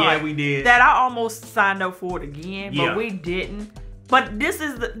much fun. Yeah, we did. That I almost signed up for it again, but yeah. we didn't. But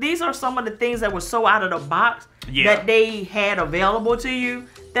these are some of the things that were so out of the box that they had available to you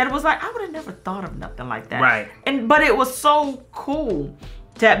that it was like, I would have never thought of nothing like that. Right. But it was so cool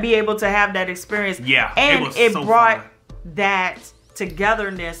to be able to have that experience. Yeah. And it so brought fun. That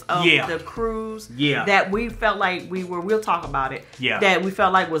togetherness of the cruise that we felt like we'll talk about it, that we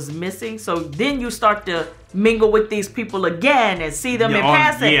felt like was missing. So then you start to mingle with these people again and see them in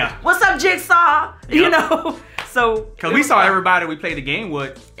passing. What's up, Jigsaw? You know? So because we saw everybody we played the game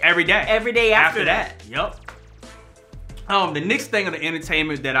with every day. Every day after that. Yep. The next thing of the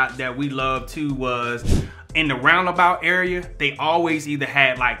entertainment that we loved too was in the roundabout area. They always either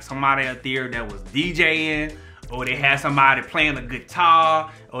had like somebody out there that was DJing, or they had somebody playing a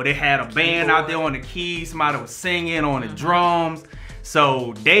guitar, or they had a band out there on the keys, somebody was singing on the drums.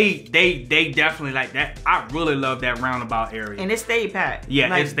 So they definitely like that. I really love that roundabout area. And it stayed packed. Yeah,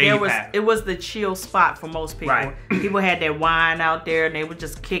 like, it stayed packed. It was the chill spot for most people. Right. People had their wine out there and they would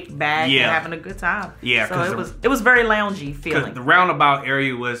just kick back and having a good time. Yeah. So it was very loungy feeling. The roundabout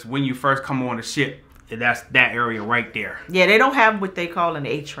area was when you first come on the ship. That's that area right there. Yeah, they don't have what they call an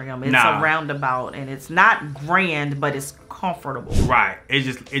atrium. It's a roundabout, and it's not grand, but it's comfortable. Right. It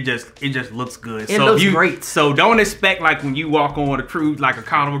just looks good. It looks great. So don't expect like when you walk on a cruise, like a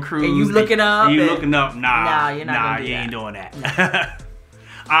Carnival cruise, and you looking up. Nah, you're not. You ain't doing that.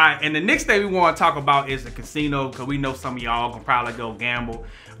 All right, and the next thing we want to talk about is the casino, because we know some of y'all can probably go gamble.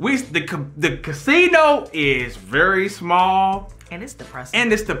 The casino is very small, and it's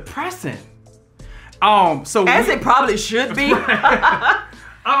depressing. So as it probably should be.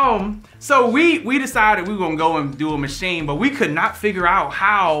 So we decided we were gonna go and do a machine, but we could not figure out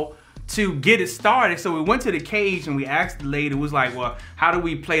how to get it started. So we went to the cage and we asked the lady, was like, well, how do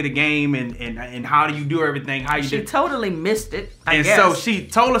we play the game and how do you do everything? She totally missed it, I guess. So she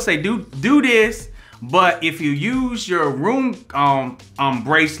told us, say, do this, but if you use your room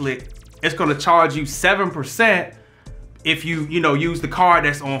bracelet, it's gonna charge you 7% if you use the card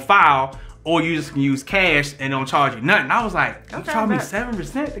that's on file. Or you just can use cash and don't charge you nothing. I was like, you charge me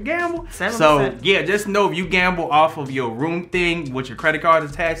 7% to gamble? 7%. So yeah, just know if you gamble off of your room thing, what your credit card is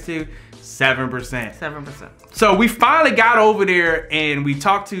attached to, 7%. 7%. So we finally got over there and we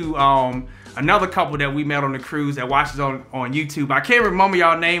talked to another couple that we met on the cruise that watches on YouTube. I can't remember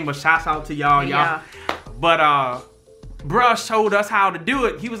y'all name, but shouts out to y'all. Yeah. But bruh showed us how to do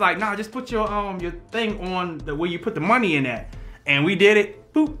it. He was like, nah, just put your thing on where you put the money in at. And we did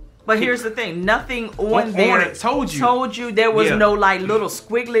it. Boop. But here's the thing, nothing on there told you there was no like little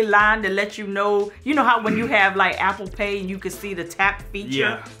squiggly line to let you know. You know how when you have like Apple Pay and you can see the tap feature?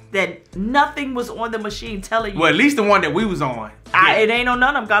 Yeah. That nothing was on the machine telling you. Well, at least the one that we was on. It ain't on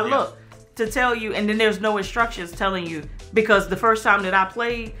none of them. Gotta look to tell you. And then there's no instructions telling you, because the first time that I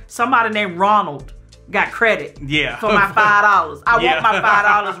played, somebody named Ronald got credit for my $5. I want my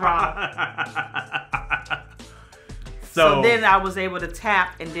 $5, Ronald. So then I was able to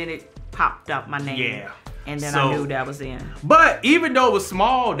tap, and then it popped up my name. Yeah. And then I knew that was in. But even though it was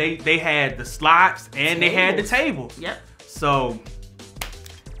small, they had the slots and they had the tables. Yep. So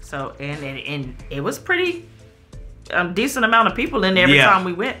and it was pretty decent amount of people in there every time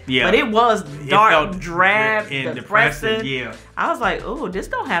we went. Yeah. But it was dark, drab, and depressing. Yeah. I was like, oh, this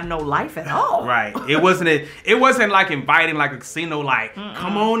don't have no life at all. Right. It wasn't like inviting like a casino, like,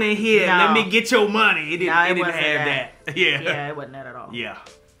 come on in here, let me get your money. It didn't have that. Yeah. Yeah, it wasn't that at all. Yeah.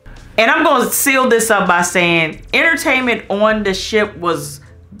 And I'm going to seal this up by saying entertainment on the ship was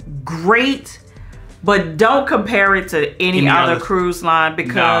great, but don't compare it to any other cruise line,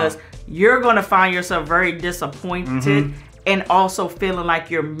 because you're going to find yourself very disappointed and also feeling like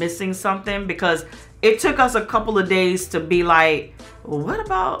you're missing something, because it took us a couple of days to be like, well, what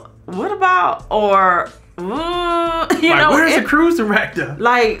about, or you know, where's the cruise director?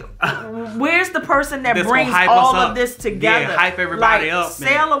 Like, where's the person that brings all of this together? Yeah, hype everybody up.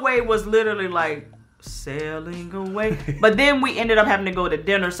 Sail Away was literally like sailing away, but then we ended up having to go to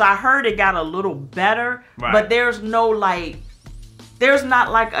dinner. So I heard it got a little better, but there's no like, there's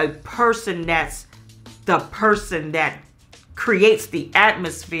not like a person that's the person that creates the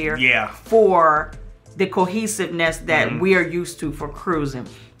atmosphere for the cohesiveness that we are used to for cruising.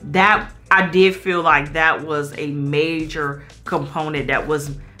 That I did feel like that was a major component that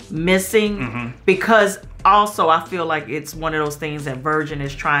was missing, because also I feel like it's one of those things that Virgin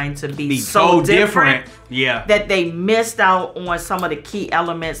is trying to be so different that they missed out on some of the key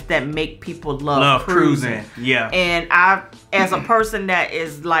elements that make people love cruising. And I, as a person that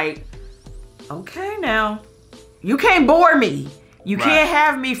is like, okay, now you can't bore me, you can't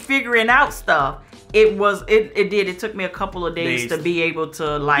have me figuring out stuff. It took me a couple of days to be able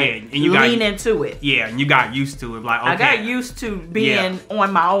to like lean into it. Yeah, and you got used to it. Like, okay. I got used to being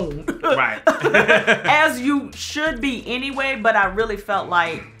on my own. Right. As you should be anyway, but I really felt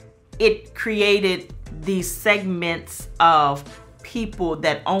like it created these segments of people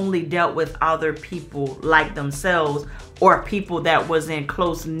that only dealt with other people like themselves, or people that was in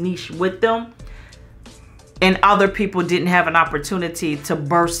close niche with them. And other people didn't have an opportunity to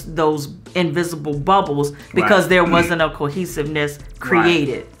burst those invisible bubbles because there wasn't a cohesiveness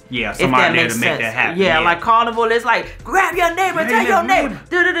created. Yeah, somebody there to make that happen. Yeah, like Carnival is like, grab your neighbor, tell your neighbor,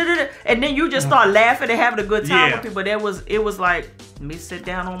 and then you just start laughing and having a good time with people. It was like, let me sit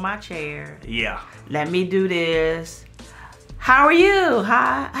down on my chair. Yeah. Let me do this. How are you?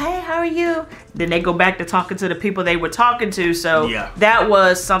 Hi. Hey, how are you? Then they go back to talking to the people they were talking to. So that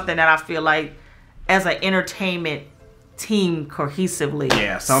was something that I feel like, as an entertainment team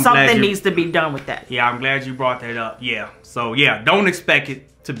cohesively, something needs to be done with that. Yeah, I'm glad you brought that up. Yeah, so yeah, don't expect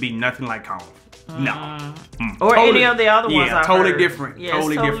it to be nothing like Carnival. No. Or totally, any of the other ones. Yeah, totally different. Yeah,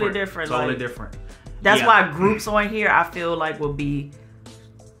 totally different. Totally like, different. That's why groups on here, I feel like, will be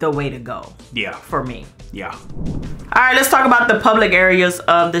the way to go. Yeah. For me. Yeah. All right, let's talk about the public areas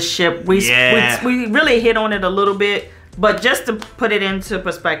of the ship. We really hit on it a little bit. But just to put it into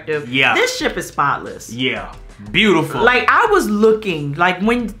perspective, this ship is spotless. Yeah, beautiful. Like, I was looking, like,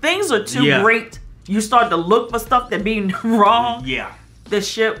 when things are too great, you start to look for stuff that being wrong. Yeah. The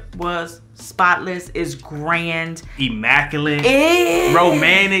ship was spotless, is grand, immaculate,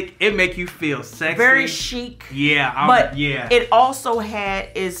 romantic. It make you feel sexy, very chic. Yeah, but it also had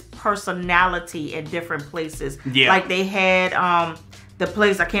its personality in different places. Yeah, like they had the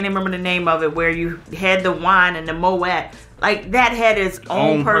place, I can't even remember the name of it, where you had the wine and the Moet. Like, that had its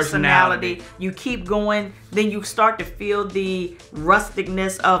own personality. You keep going, then you start to feel the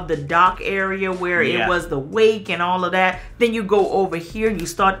rusticness of the dock area where it was the wake and all of that. Then you go over here, you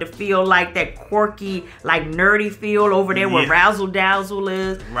start to feel like that quirky, like nerdy feel over there where Razzle Dazzle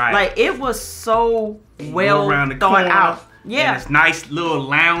is. Right. Like, it was so well thought out. Yeah. And it's nice little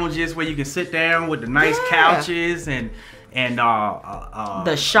lounges where you can sit down with the nice couches and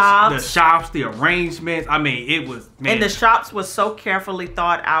the shops, the arrangements. I mean, it was, man. And the shops was so carefully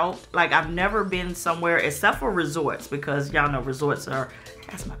thought out. Like, I've never been somewhere except for resorts, because y'all know resorts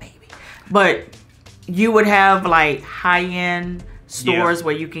that's my baby. But you would have like high-end stores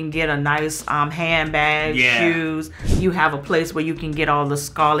where you can get a nice handbag, shoes. You have a place where you can get all the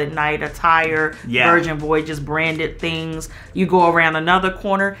Scarlet Night attire, Virgin Voyages branded things. You go around another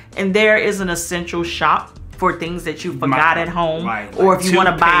corner and there is an essential shop for things that you forgot at home, or if you want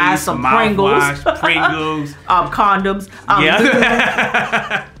to buy some Pringles, condoms,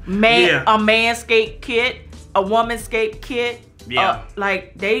 a manscaped kit, a womanscaped kit.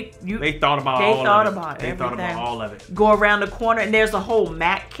 Like they thought about all of it. Go around the corner and there's a whole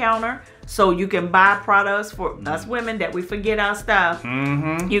MAC counter, so you can buy products for us women that we forget our stuff.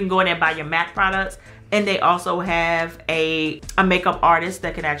 You can go in there and buy your MAC products. And they also have a makeup artist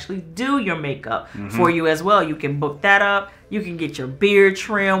that can actually do your makeup for you as well. You can book that up. You can get your beard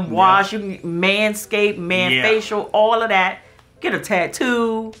trim, wash. You can manscape, facial, all of that. Get a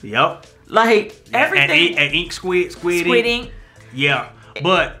tattoo. Yep. Like everything. And ink squid ink. Yeah.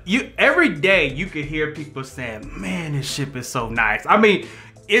 But every day you can hear people saying, man, this ship is so nice. I mean,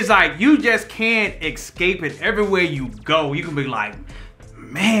 it's like you just can't escape it. Everywhere you go, you can be like,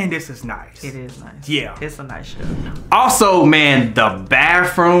 man, this is nice. It is nice. Yeah. It's a nice ship. Also, man, the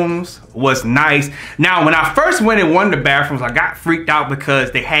bathrooms was nice. Now, when I first went in one of the bathrooms, I got freaked out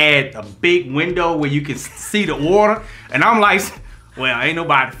because they had a big window where you can see the water. And I'm like, well, ain't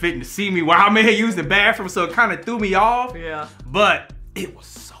nobody fitting to see me while I'm in here using the bathroom, so it kind of threw me off. Yeah. But it was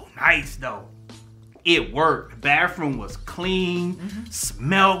so nice, though. It worked. The bathroom was clean,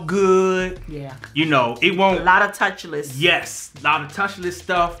 smelled good. Yeah. You know, it won't... A lot of touchless. Yes, a lot of touchless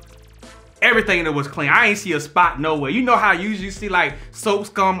stuff. Everything that was clean. I ain't see a spot nowhere. You know how you usually see like soaps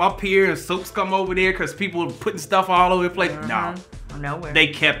come up here and soaps come over there because people are putting stuff all over the place. No. Nowhere. They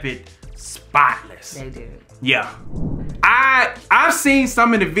kept it spotless. They did. Yeah. I've seen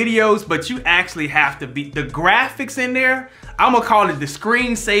some of the videos, but you actually have to be... The graphics in there, I'm gonna call it the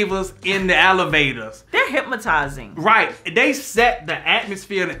screensavers in the elevators. They're hypnotizing. Right. They set the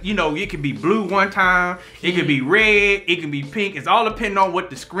atmosphere. You know, it could be blue one time, it could be red, it can be pink. It's all depending on what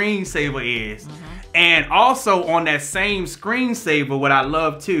the screensaver is. And also on that same screensaver, what I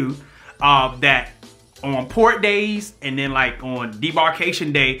love too, that on port days and then like on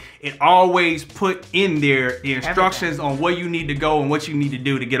debarkation day, it always put in there the instructions on where you need to go and what you need to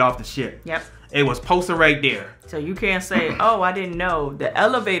do to get off the ship. Yep. It was posted right there. So you can't say, oh, I didn't know. The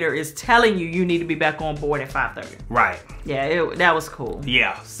elevator is telling you you need to be back on board at 5:30. Right. Yeah, that was cool.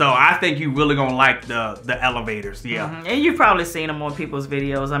 Yeah. So I think you really gonna like the elevators. Yeah. And you've probably seen them on people's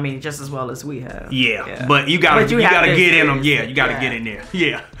videos. I mean, just as well as we have. Yeah. But you gotta get in them. Yeah. You gotta get in there.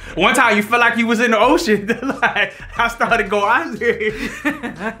 Yeah. One time you felt like you was in the ocean. Like I started going out there.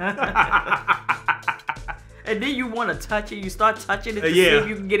 And then you want to touch it. You start touching it to see if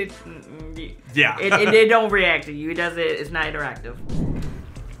you can get it. Yeah. It don't react to you. It doesn't. It's not interactive.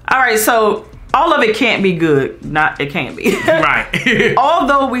 All right. So all of it can't be good. It can't be. Right.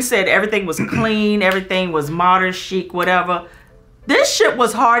 Although we said everything was clean, everything was modern, chic, whatever. This ship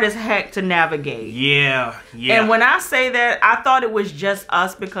was hard as heck to navigate. Yeah. And when I say that, I thought it was just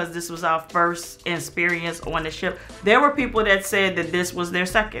us because this was our first experience on the ship. There were people that said that this was their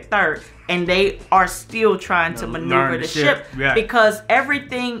second, third, and they are still trying to maneuver the ship because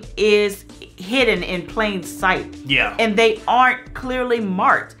everything is hidden in plain sight. Yeah. And they aren't clearly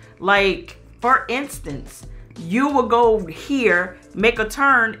marked. Like, for instance, you will go here, make a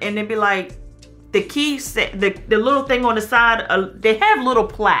turn, and then be like, the key set, the little thing on the side, they have little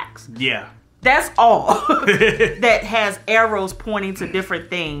plaques. Yeah. That's all that has arrows pointing to different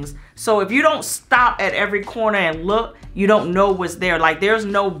things. So if you don't stop at every corner and look, you don't know what's there. Like there's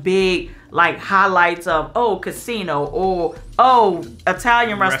no big like highlights of, oh, casino or, oh,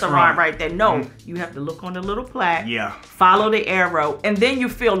 Italian restaurant right there. No, you have to look on the little plaque, follow the arrow, and then you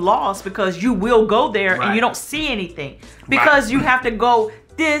feel lost because you will go there and you don't see anything because you have to go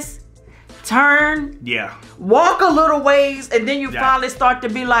this, turn, walk a little ways, and then you finally start to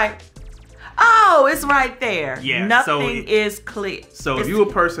be like, oh, it's right there. Yeah, nothing is clear. So if you're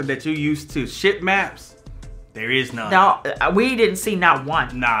a person that you used to ship maps, there is none. No, we didn't see not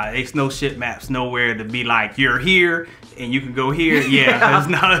one. Nah, there's no ship maps nowhere to be like, you're here and you can go here. Yeah,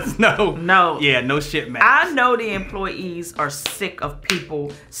 there's no ship maps. I know the employees are sick of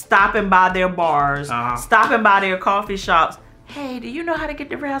people stopping by their bars, stopping by their coffee shops. Hey, do you know how to get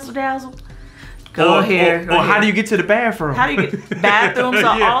the razzle dazzle? Go here. Or how do you get to the bathroom? How do you get bathrooms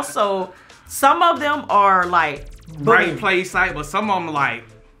are also, some of them are like right place site, but some of them are like,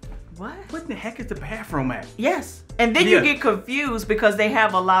 what in the heck is the bathroom at? Yes. And then you get confused because they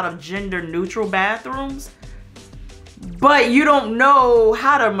have a lot of gender neutral bathrooms, but you don't know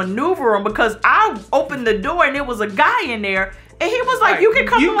how to maneuver them because I opened the door and there was a guy in there and he was like, you can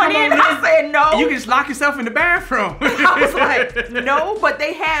come on in. I said no. You can just lock yourself in the bathroom. I was like, no, but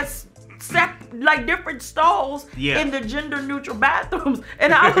they had like different stalls in the gender neutral bathrooms.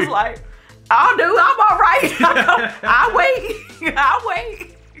 And I was like, I'll do, I'm all right. I'll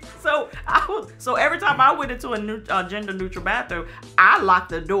wait. So every time I went into a gender neutral bathroom, I locked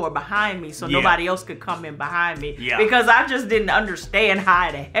the door behind me so nobody else could come in behind me because I just didn't understand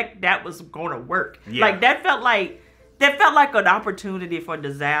how the heck that was going to work. Like that felt like an opportunity for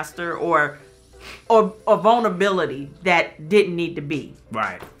disaster or vulnerability that didn't need to be.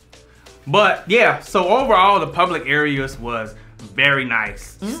 Right. But yeah, so overall the public areas was very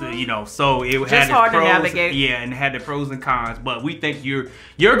nice. So, you know, so it had its hard pros, to navigate. Yeah, and it had the pros and cons. But we think you're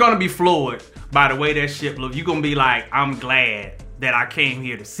gonna be floored by the way that ship looks. You're gonna be like, I'm glad that I came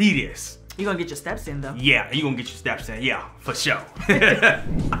here to see this. You're gonna get your steps in though. Yeah, you're gonna get your steps in. Yeah, for sure.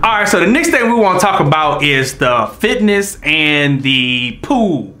 Alright, so the next thing we want to talk about is the fitness and the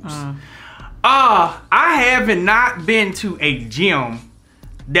pools. I haven't not been to a gym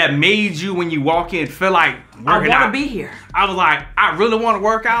that made you when you walk in feel like working out. I want to be here. I was like, I really want to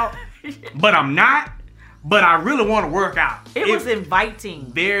work out, but I'm not. But I really want to work out. It was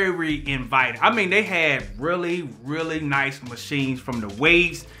inviting. Very inviting. I mean, they had really, really nice machines from the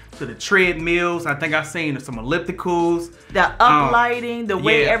weights to the treadmills. I think I seen some ellipticals. The uplighting, the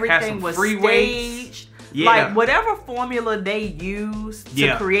way everything was staged. Yeah. Like whatever formula they used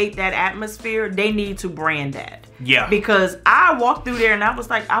to create that atmosphere, they need to brand that. Yeah. Because I walked through there and I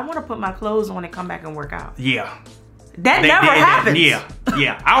was like, I want to put my clothes on and come back and work out. Yeah. That never happens.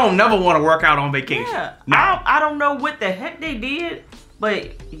 Yeah. I don't never want to work out on vacation. Yeah. No. I don't know what the heck they did,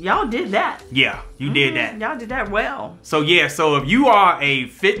 but y'all did that. Yeah, you did that. Y'all did that well. So yeah, so if you are a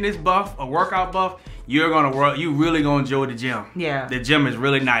fitness buff, a workout buff, you really gonna enjoy the gym. Yeah. The gym is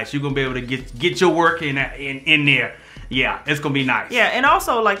really nice. You're gonna be able to get your work in there. Yeah, it's gonna be nice. Yeah, and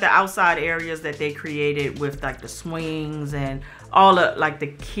also like the outside areas that they created with like the swings and all the like the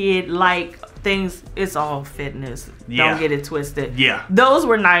kid-like things, it's all fitness. Yeah. Don't get it twisted. Yeah. Those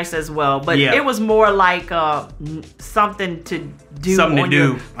were nice as well, but it was more like something to do on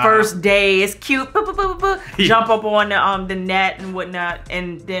your first day. It's cute. Jump up on the net and whatnot,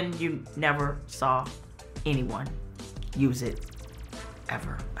 and then you never saw anyone use it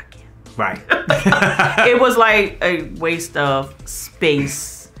ever again. Right. It was like a waste of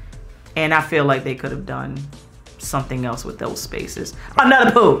space, and I feel like they could have done something else with those spaces.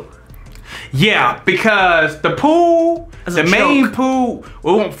 Another pool. Yeah, because the pool, the main joke. pool.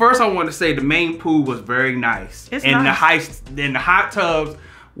 Well, first I want to say the main pool was very nice, It's and nice. the hot tubs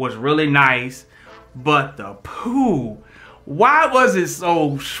was really nice, but the pool, why was it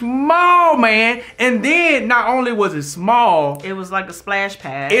so small, man? And then not only was it small, It was like a splash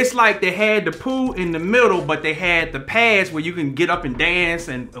pad. it's like they had the pool in the middle, but they had the pads where you can get up and dance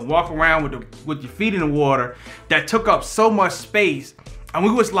and walk around with your feet in the water. That took up so much space. And we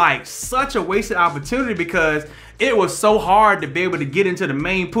was like such a wasted opportunity because it was so hard to be able to get into the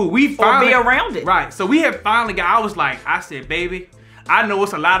main pool. We finally, or be around it. Right. So we had finally got, I said, baby, I know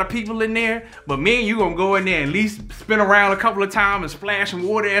it's a lot of people in there, but me and you gonna go in there and at least spin around a couple of times and splash some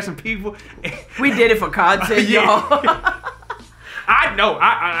water at some people. We did it for content, y'all. I know.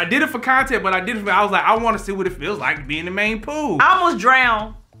 I did it for content, but I was like, I want to see what it feels like to be in the main pool. I almost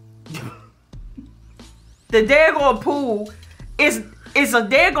drowned. The daggone pool is a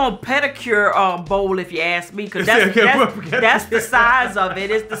daggone pedicure bowl, if you ask me, because that's the size of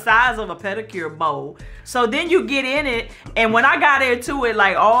it. It's the size of a pedicure bowl. So then you get in it, and when I got into it,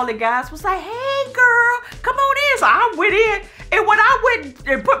 like all the guys was like, "Hey, girl, come on in." So I went in, and when I went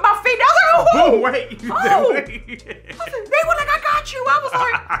and put my feet down, I was like, "Oh, wait." They were like, "I got you." I was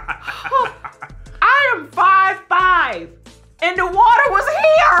like, oh, "I am 5'5", and the water was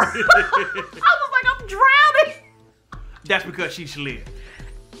here." I was like, "I'm drowning." That's because she slid.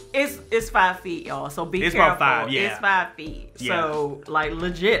 It's 5 feet, y'all. So be It's careful. about 5, yeah. It's 5 feet. Yeah. So like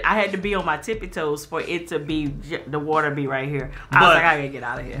legit, I had to be on my tippy toes for it to be the water be right here. I was like, I gotta get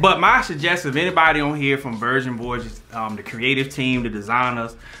out of here. But my suggestion, if anybody on here from Virgin Voyages, the creative team, the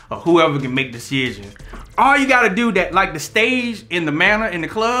designers, or whoever can make decisions, all you gotta do that, like the stage in the manor in the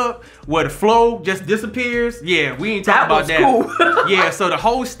club where the flow just disappears. Yeah, we ain't talking about that. Cool. Yeah, so the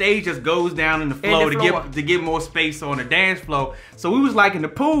whole stage just goes down in the flow to get more space on the dance floor. So we was like in the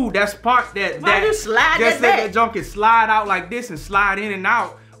pool. That's part that you slide that junk can slide out like this and slide in and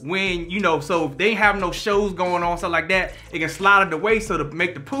out. When so if they have no shows going on, stuff like that, it can slide it away so to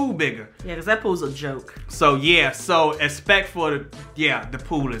make the pool bigger. Yeah, because that pool's a joke. So yeah, so expect for the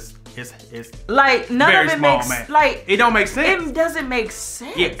pool is like none very of it small, makes man. like it don't make sense. It doesn't make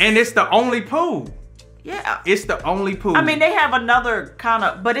sense. Yeah, and it's the only pool. Yeah, it's the only pool. I mean, they have another kind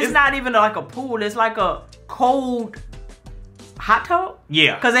of, but it's not even like a pool. It's like a cold hot tub.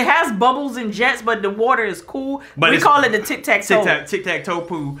 Yeah, because it has bubbles and jets, but the water is cool. But we call it the tic-tac-toe. Tic-tac-toe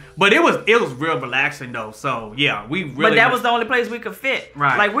pool. But it was real relaxing though. So yeah, we really. But that was the only place we could fit.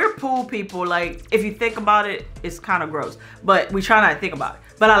 Right. Like we're pool people. Like if you think about it, it's kind of gross. But we try not to think about it.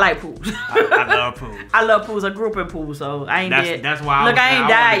 But I like pools. I love pools. I love pools. I grew up in pools, so I ain't That's why. Look, I ain't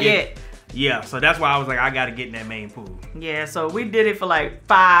died yet. Yeah, so that's why I was like, I gotta get in that main pool. Yeah, so we did it for like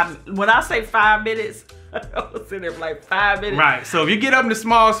 5. When I say 5 minutes, I was in there for like 5 minutes. Right. So if you get up in the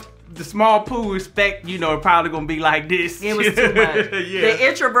small pool, expect it's probably gonna be like this. It was too much. Yeah. The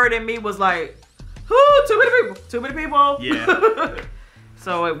introvert in me was like, too many people. Yeah.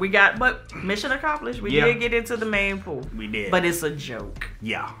 So but mission accomplished. We did get into the main pool. We did. But it's a joke.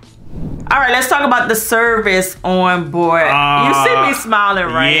 Yeah. All right, let's talk about the service on board. You see me smiling,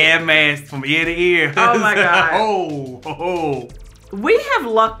 right? Yeah, man, from ear to ear. Oh my God. Oh. We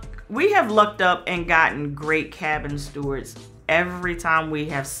have lucked up and gotten great cabin stewards every time we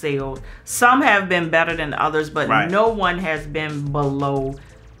have sailed. Some have been better than others, but no one has been below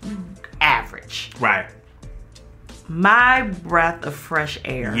average. Right. My breath of fresh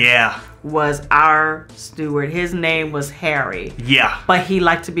air was our steward. His name was Harry. Yeah. But he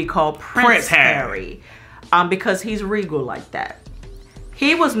liked to be called Prince Harry. Because he's regal like that.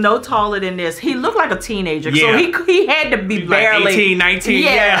 He was no taller than this. He looked like a teenager. So he had to be barely like 18, 19.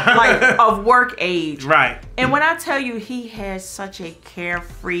 Like of work age. Right. And when I tell you he had such a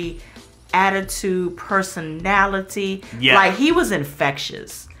carefree attitude, personality, like he was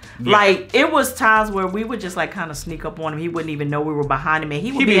infectious. Like it was times where we would just like kind of sneak up on him. He wouldn't even know we were behind him, and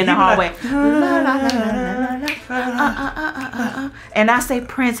he would be in the hallway. And I say,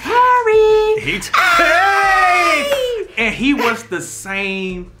 Prince Harry. And he was the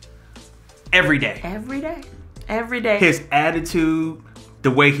same every day. Every day. Every day. His attitude, the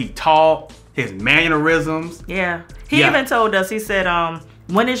way he talked, his mannerisms. Yeah. He even told us, he said,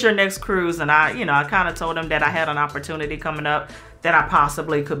 when is your next cruise? And I kind of told him that I had an opportunity coming up that I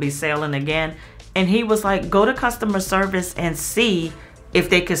possibly could be sailing again. And he was like, go to customer service and see if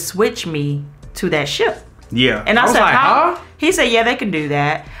they could switch me to that ship. Yeah. And I said, like, huh? He said, yeah, they can do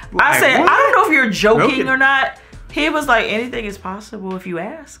that. Like, I said, what? I don't know if you're joking or not. He was like, anything is possible if you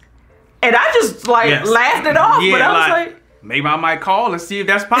ask. And I just like laughed it off. But I was like, maybe I might call and see if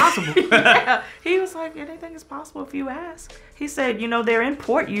that's possible. He was like, anything is possible if you ask. He said, they're in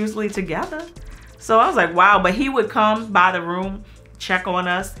port usually together. So I was like, wow. But he would come by the room, check on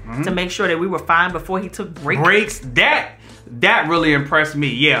us to make sure that we were fine before he took breaks. That really impressed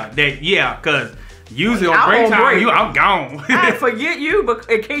me. Because usually on break time, I'm gone. I forget you, but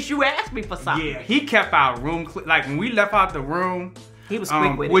in case you ask me for something. Yeah, he kept our room like when we left out the room. He was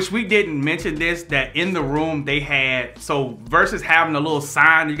quick with it. Which we didn't mention this, that in the room they had, so versus having a little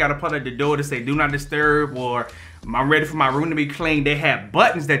sign you got to put at the door to say do not disturb or I'm ready for my room to be clean, they had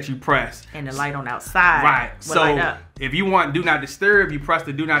buttons that you press. And the light on outside. Right. So if you want do not disturb, you press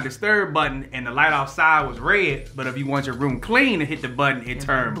the do not disturb button and the light outside was red. But if you want your room clean and hit the button, it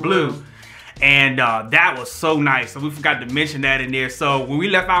turned blue. And that was so nice. So we forgot to mention that in there. So when we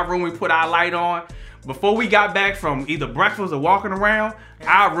left our room, we put our light on. Before we got back from either breakfast or walking around,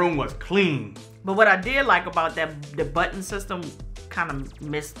 our room was clean. But what I did like about the button system, kind of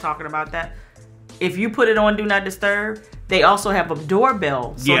missed talking about that. If you put it on Do Not Disturb, they also have a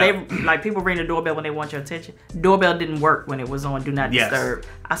doorbell. So they like people ring the doorbell when they want your attention. Doorbell didn't work when it was on Do Not Disturb.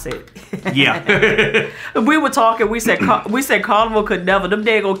 I said, we were talking. We said Carnival could never. Them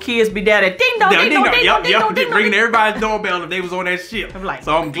daggone kids be down there. Ding dong, ding dong, ding dong, ding dong, ding dong. Ringing everybody's doorbell if they was on that ship.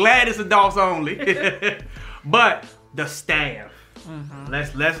 So I'm glad it's adults only. But the staff.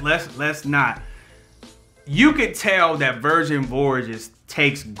 Let's not. You could tell that Virgin Voyages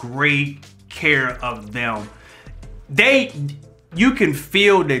takes great care of them. You can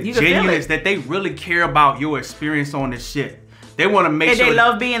feel the genuineness that they really care about your experience on the ship. They want to make sure. And they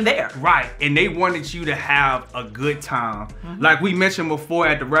love being there. Right. And they wanted you to have a good time. Like we mentioned before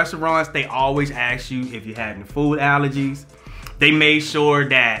at the restaurants, they always ask you if you had any food allergies. They made sure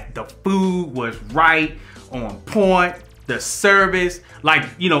that the food was right, on point. The service, like,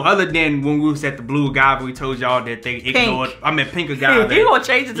 other than when we was at the Blue Agave, we told y'all that they ignored. I mean, Pink Agave. You gonna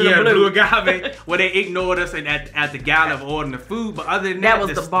change it to the Blue Agave, where they ignored us and at the gala of ordering the food. But other than that,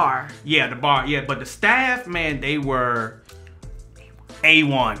 was the bar. Yeah, the bar. Yeah, but the staff, man, they were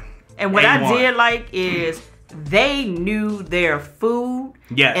A1. And what I did like is they knew their food.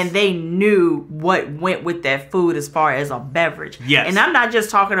 Yes. And they knew what went with that food as far as a beverage. Yes. And I'm not just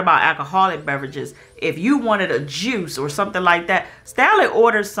talking about alcoholic beverages. If you wanted a juice or something like that, Stanley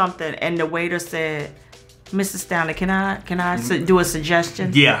ordered something and the waiter said, Mrs. Stanley, can I do a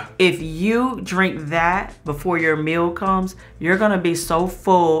suggestion? Yeah. If you drink that before your meal comes, you're going to be so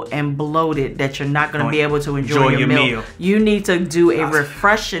full and bloated that you're not going to be able to enjoy your meal. You need to do a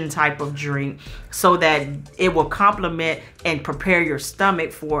refreshing type of drink so that it will complement and prepare your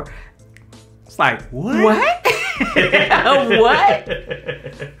stomach for... It's like, what? What? What?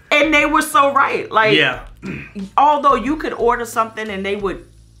 And they were so right. Like, although you could order something and they would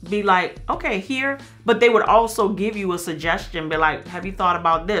be like, okay, here, but they would also give you a suggestion, be like, have you thought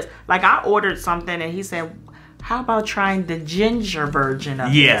about this? Like, I ordered something and he said, how about trying the ginger version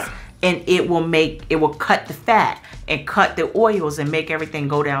of this? And it will cut the fat and cut the oils and make everything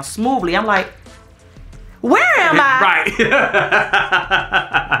go down smoothly. I'm like, where am I? Right.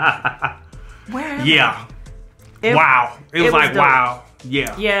 Where am I? Wow. It was like, wow.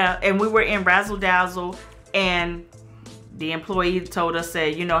 Yeah. Yeah, and we were in Razzle Dazzle and the employee told us,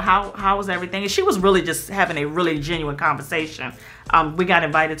 said, you know, how was everything? And she was really just having a really genuine conversation. We got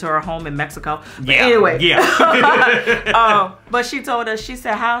invited to her home in Mexico. But anyway. Yeah. But she told us, she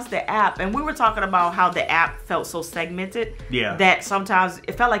said, how's the app? And we were talking about how the app felt so segmented. Yeah. That sometimes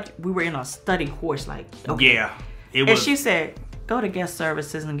it felt like we were in a study course. Like, okay. Yeah. And she said, go to guest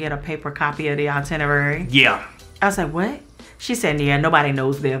services and get a paper copy of the itinerary. Yeah. I was like, what? She said, yeah, nobody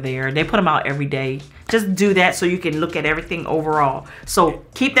knows they're there. They put them out every day. Just do that so you can look at everything overall. So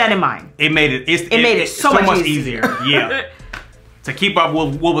keep that in mind. It made it so much easier. Yeah. To keep up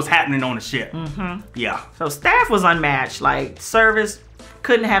with what was happening on the ship. Mm-hmm. Yeah. So staff was unmatched. Like, service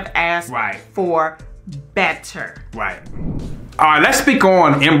couldn't have asked for better. Right. All right, let's speak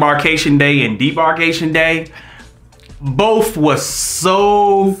on embarkation day and debarkation day. Both was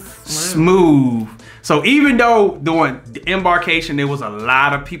so smooth. So even though during the embarkation there was a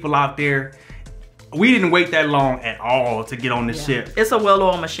lot of people out there, we didn't wait that long at all to get on the ship. It's a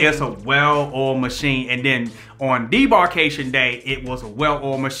well-oiled machine. It's a well-oiled machine. And then on debarkation day, it was a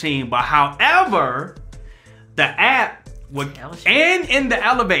well-oiled machine. But however, the app would, and in the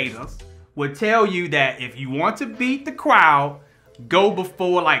elevators would tell you that if you want to beat the crowd, go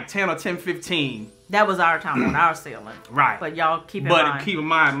before like 10 or 10:15. That was our time on our sailing. Right. But y'all keep in mind. But keep in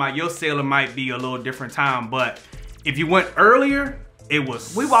mind, your sailing might be a little different time. But if you went earlier, it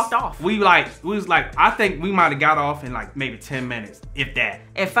was... We walked off. We was like, I think we might have got off in like maybe 10 minutes, if that.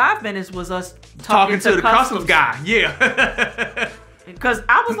 And 5 minutes was us talking to the customs guy. Yeah. Because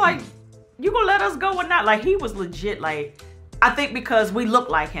I was like, you gonna let us go or not? Like, he was legit, like, I think because we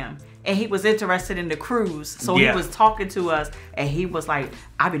looked like him. And he was interested in the cruise, so he was talking to us, and he was like,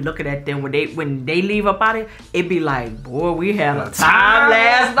 I be looking at them when they leave up out of it, it be like, boy, we had a time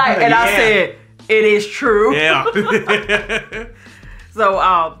last night. And I said, it is true. Yeah. So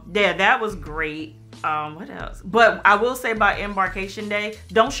yeah, that was great. What else? But I will say about embarkation day,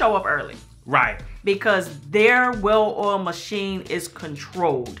 don't show up early. Right. Because their well-oiled machine is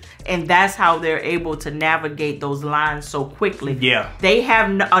controlled, and that's how they're able to navigate those lines so quickly. Yeah. They have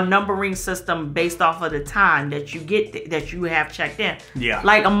a numbering system based off of the time that you get that you have checked in. Yeah.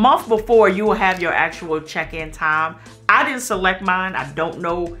 Like a month before, you will have your actual check-in time. I didn't select mine. I don't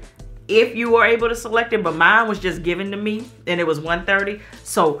know if you were able to select it, but mine was just given to me, and it was 1:30.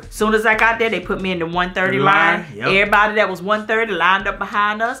 So as soon as I got there, they put me in the 1:30 line. Everybody that was 1:30 lined up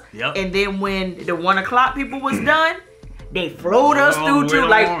behind us. And then when the 1 o'clock people was done, they flowed us through too,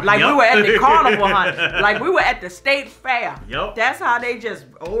 like we were at the carnival hunt, like we were at the state fair. That's how they just,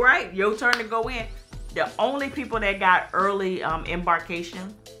 all right, your turn to go in. The only people that got early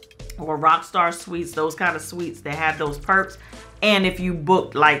embarkation or Rockstar suites, those kind of suites that have those perks. And if you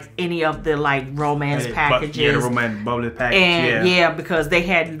booked like any of the like romance packages. Yeah, the romance bubbly package. And yeah, because they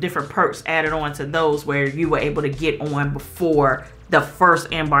had different perks added on to those where you were able to get on before the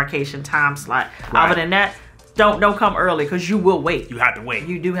first embarkation time slot. Other than that, don't come early because you will wait. You have to wait.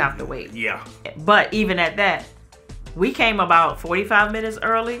 You do have to wait. Yeah. But even at that, we came about 45 minutes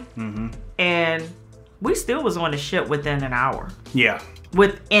early. And we still was on the ship within an hour. Yeah.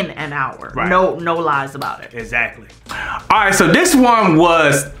 Within an hour. No lies about it. Exactly. All right, so this one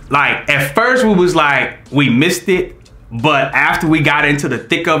was like, at first we was like, we missed it, but after we got into the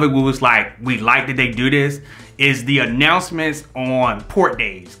thick of it, we was like, we like that they do this, is the announcements on port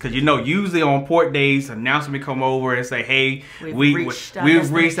days. Because you know, usually on port days, announcement come over and say, hey, we've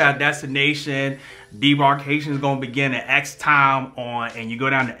reached our destination. Debarkation is going to begin at X time on, and you go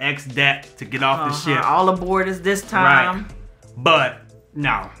down to X deck to get off the ship. All aboard is this time. Right. But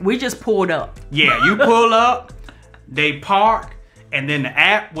no. We just pulled up. Yeah, you pull up, they park, and then the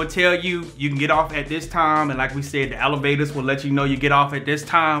app will tell you you can get off at this time. And like we said, the elevators will let you know you get off at this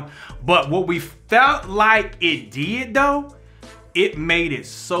time. But what we felt like it did though, it made it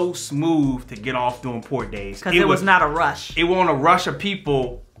so smooth to get off during port days. Because it was not a rush. It wasn't a rush of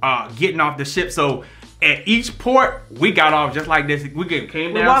people getting off the ship. So at each port, we got off just like this. We came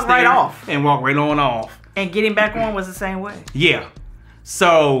downstairs. We walked right off. And walked right on off. And getting back on was the same way. Yeah.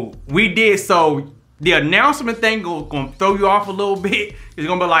 So we did. So the announcement thing gonna throw you off a little bit. It's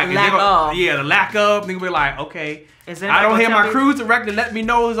gonna be like the lack of. They're gonna be like, okay, I don't hear my cruise director let me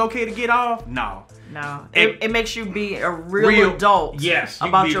know it's okay to get off. No. It makes you be a real adult. Yes.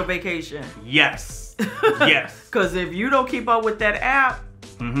 About your vacation. Yes. Yes. Because if you don't keep up with that app,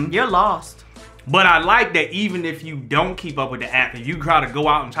 you're lost. But I like that even if you don't keep up with the app, if you try to go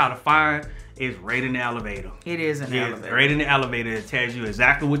out and try to find. It's right in the elevator. It is in the elevator. Right in the elevator. It tells you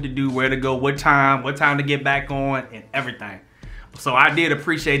exactly what to do, where to go, what time to get back on, and everything. So I did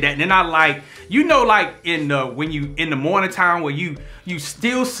appreciate that. And then I like, you know, like in the morning time where you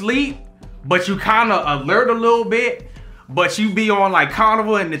still sleep, but you kind of alert a little bit. But you be on like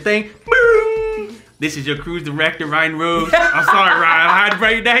Carnival and the thing, boom. This is your cruise director, Ryan Rose. I'm sorry, Ryan. I had to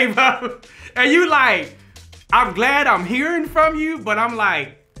break your name up. And you like, I'm glad I'm hearing from you, but I'm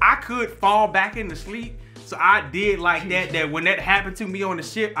like, I could fall back into sleep. So I did like that when that happened to me on the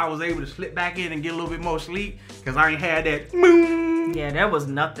ship, I was able to slip back in and get a little bit more sleep because I ain't had that. Yeah, that was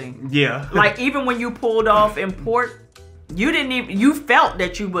nothing. Yeah. Like even when you pulled off in port, you didn't even, you felt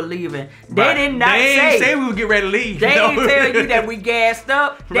that you were leaving. They did not say. They didn't say we would get ready to leave. They didn't tell you that we gassed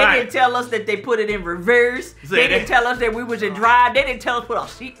up. They Right. didn't tell us that they put it in reverse. They didn't tell us that we was in drive. They didn't tell us put our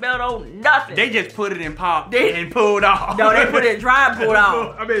seatbelt on, nothing. They just put it in pop and pulled off. No, they put it in drive, pulled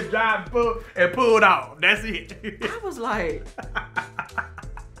off. I mean drive, and pulled off. That's it. I was like,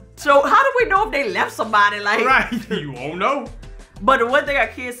 so how do we know if they left somebody like? Right, you won't know. But the one thing I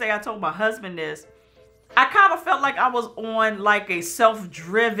can say, I told my husband this, I kind of felt like I was on like a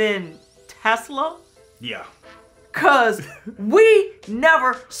self-driven Tesla. Yeah. Cause we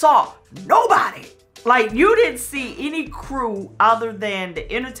never saw nobody. Like you didn't see any crew other than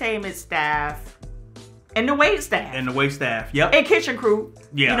the entertainment staff and the wait staff. And the wait staff, yep. And kitchen crew.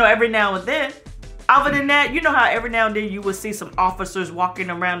 Yeah. You know, every now and then. Other than that, you know how every now and then you would see some officers walking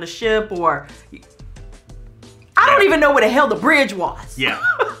around the ship or... I don't even know where the hell the bridge was. Yeah.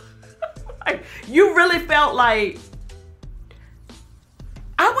 Like, you really felt like...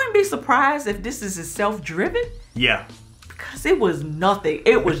 I wouldn't be surprised if this is self-driven. Yeah. Because it was nothing.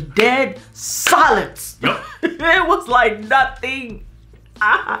 It was dead silence. Yep. It was like nothing.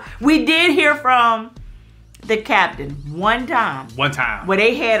 We did hear from the captain one time. One time. Where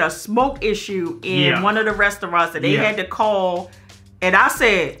they had a smoke issue in one of the restaurants that they had to call. And I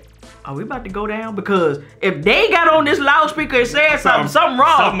said, are we about to go down? Because if they got on this loudspeaker and said something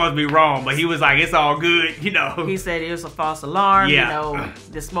wrong. Something must be wrong. But he was like, it's all good, you know. He said it was a false alarm. Yeah. You know,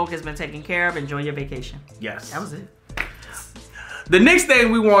 the smoke has been taken care of. Enjoy your vacation. Yes. That was it. The next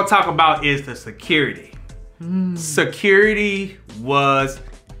thing we want to talk about is the security. Security was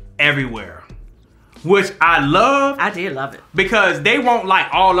everywhere, which I love. I did love it. Because they weren't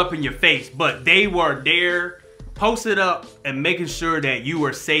like all up in your face, but they were there posted up and making sure that you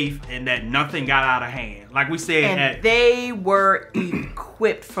were safe and that nothing got out of hand. Like we said, and they were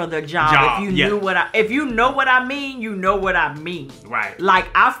equipped for the job. If you knew what if you know what I mean, you know what I mean. Right. Like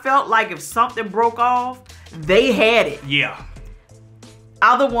I felt like if something broke off, they had it. Yeah.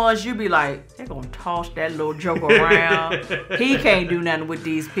 Other ones, you be like, they're gonna toss that little joker around. He can't do nothing with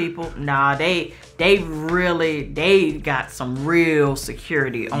these people. Nah, they got some real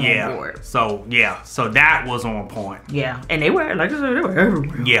security on board. So that was on point. Yeah, and they were, like I said, they were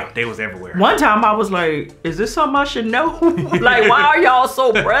everywhere. Yeah, they was everywhere. One time I was like, is this something I should know? Like, why are y'all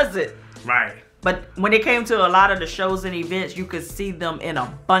so present? Right. But when it came to a lot of the shows and events, you could see them in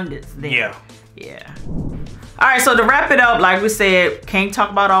abundance then. Yeah. Yeah. All right, so to wrap it up, like we said, can't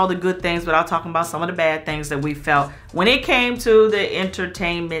talk about all the good things without talking about some of the bad things that we felt. When it came to the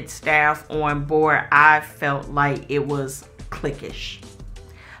entertainment staff on board, I felt like it was cliquish.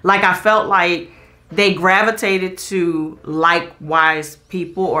 Like I felt like they gravitated to likewise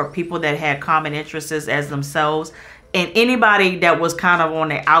people or people that had common interests as themselves. And anybody that was kind of on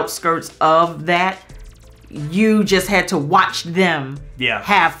the outskirts of that, you just had to watch them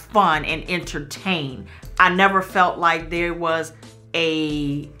have fun and entertain. I never felt like there was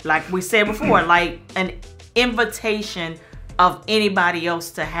a, like we said before, like an invitation of anybody else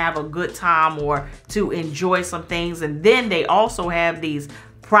to have a good time or to enjoy some things. And then they also have these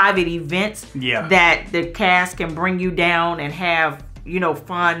private events that the cast can bring you down and have, you know,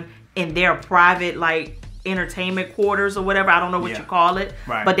 fun in their private, like, entertainment quarters or whatever. I don't know what you call it.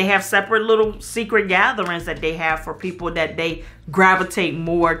 Right. But they have separate little secret gatherings that they have for people that they gravitate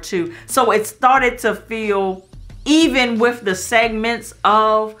more to. So it started to feel, even with the segments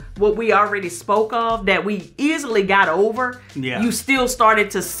of what we already spoke of that we easily got over, you still started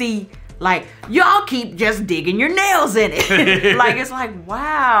to see, like, y'all keep just digging your nails in it. Like, it's like,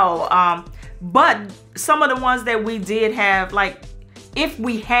 wow. But some of the ones that we did have, like, if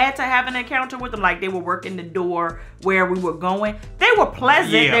we had to have an encounter with them, like they were working the door where we were going, they were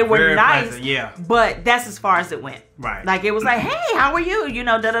pleasant, they were nice, pleasant, but that's as far as it went. Right. Like it was like, hey, how are you? You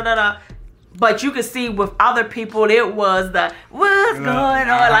know, da-da-da-da. But you could see with other people, it was the, what's going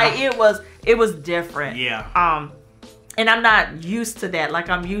on? Like it was different. Yeah. And I'm not used to that. Like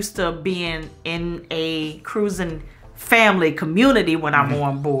I'm used to being in a cruising family community when I'm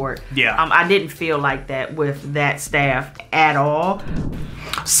on board. Yeah. I didn't feel like that with that staff at all.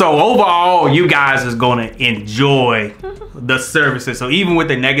 So overall, you guys is gonna enjoy the services. So even with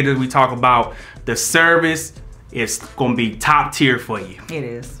the negatives we talk about, the service is gonna be top tier for you. It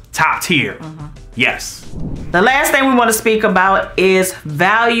is. top tier. Yes. The last thing we want to speak about is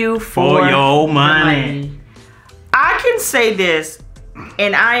value for your money. I can say this,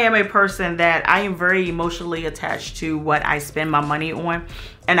 and I am a person that I am very emotionally attached to what I spend my money on.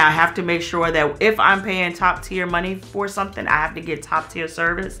 And I have to make sure that if I'm paying top tier money for something, I have to get top tier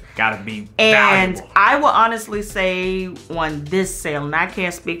service. Gotta be and valuable. I will honestly say on this sale, and I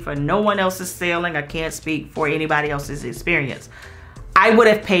can't speak for no one else's sailing, I can't speak for anybody else's experience, I would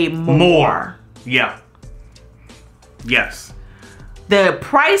have paid more. Yeah. Yes. The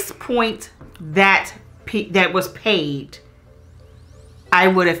price point that was paid, I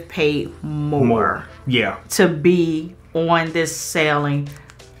would have paid more. Yeah. To be on this sailing,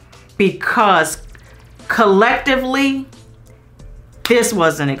 because collectively this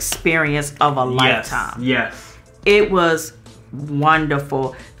was an experience of a lifetime. Yes. It was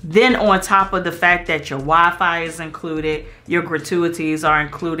wonderful. Then on top of the fact that your Wi-Fi is included, your gratuities are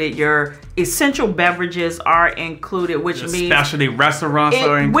included, your essential beverages are included, which means specialty restaurants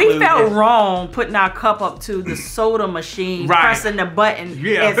are included. We felt wrong putting our cup up to the soda machine, pressing the button,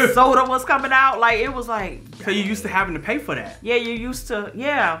 and soda was coming out. Like, it was like, so you used to having to pay for that. Yeah, you used to.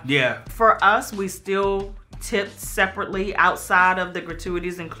 Yeah. For us, we still tipped separately outside of the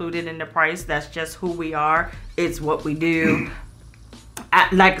gratuities included in the price. That's just who we are. It's what we do.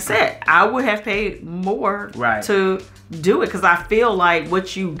 Like I said, I would have paid more to do it, because I feel like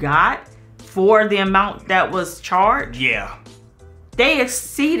what you got for the amount that was charged, they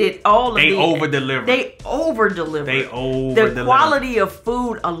exceeded all of They over-delivered. They over-delivered. The quality of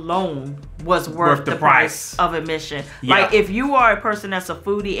food alone was worth the price of admission. Like, if you are a person that's a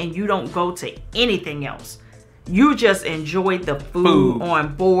foodie and you don't go to anything else, you just enjoyed the food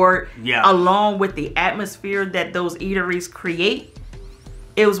on board, along with the atmosphere that those eateries create,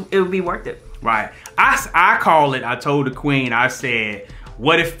 it would be worth it. Right. I call it, I told the queen, I said,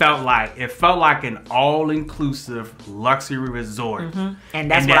 what it felt like. It felt like an all-inclusive luxury resort.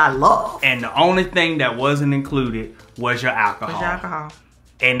 And that's what I love. And the only thing that wasn't included was your alcohol.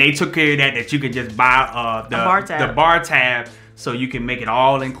 And they took care of that you could just buy the bar tab so you can make it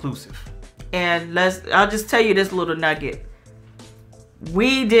all-inclusive. And I'll just tell you this little nugget.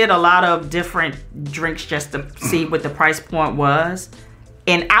 We did a lot of different drinks just to see what the price point was.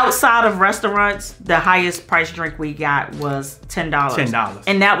 And outside of restaurants, the highest price drink we got was $10. $10.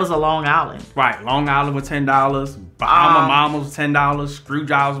 And that was a Long Island. Right. Long Island was $10. Bahama Mama was $10.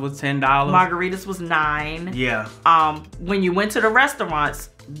 Screwdriver's was $10. Margaritas was $9. Yeah. When you went to the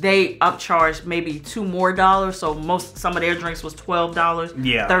restaurants, they upcharged maybe $2 more. So some of their drinks was $12.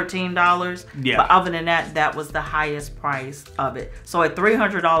 Yeah. $13. Yeah. But other than that, that was the highest price of it. So a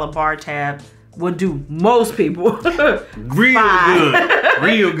 $300 bar tab would do most people real good.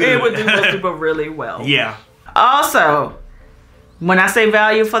 Real good. It would do most people really well. Yeah. Also, when I say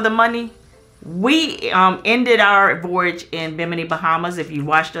value for the money, we ended our voyage in Bimini, Bahamas. If you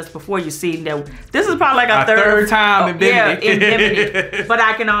watched us before, you see that this is probably like our third time in Bimini. Yeah, in Bimini. But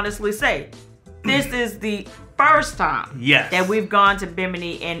I can honestly say, this is the first time that we've gone to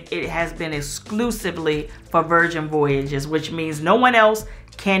Bimini, and it has been exclusively for Virgin Voyages, which means no one else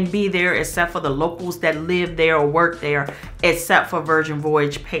can be there except for the locals that live there or work there, except for Virgin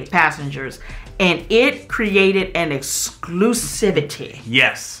Voyage passengers. And it created an exclusivity.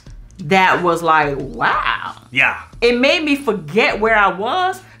 Yes. That was like, wow. Yeah. It made me forget where I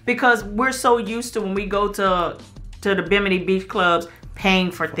was, because we're so used to when we go to the Bimini beach clubs,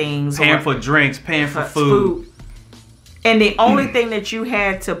 paying for things. Paying for drinks, paying for food. And the only thing that you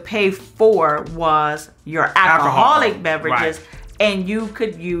had to pay for was your alcoholic beverages. Right. And you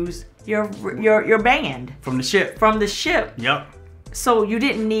could use your band from the ship. From the ship. Yep. So you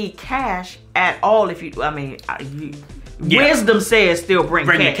didn't need cash at all. If you, wisdom says still bring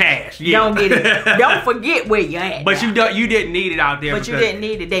your cash. Yeah. Don't get it. Don't forget where you're at. But you didn't need it out there. But you didn't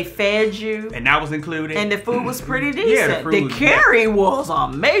need it. They fed you, and that was included. And the food was pretty decent. The carry was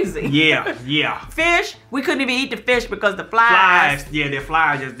amazing. Yeah, yeah. Fish, we couldn't even eat the fish because the flies. Yeah, the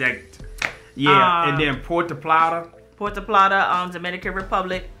flies just that. Yeah, and then Puerto Plata, Dominican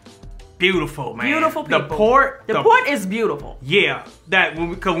Republic. Beautiful, man. Beautiful people. The port is beautiful. Yeah,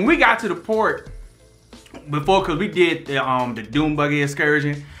 when we got to the port before, because we did the dune buggy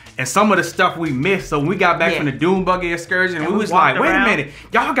excursion, and some of the stuff we missed. So when we got back from the dune buggy excursion, and we was like, wait a minute,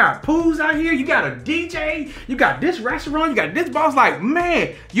 y'all got pools out here, you got a DJ, you got this restaurant, you got this boss. Like,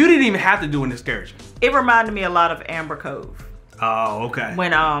 man, you didn't even have to do an excursion. It reminded me a lot of Amber Cove. Oh, okay.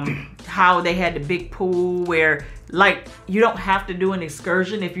 When how they had the big pool where, like, you don't have to do an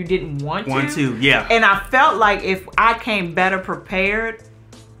excursion if you didn't want to. Yeah. And I felt like if I came better prepared,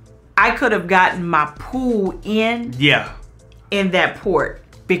 I could have gotten my pool in that port,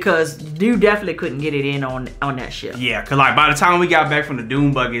 because you definitely couldn't get it in on that ship. Yeah, because like by the time we got back from the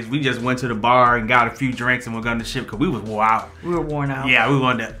Doom Buggies, we just went to the bar and got a few drinks and we're on the ship because we was wore out. We were worn out. Yeah, we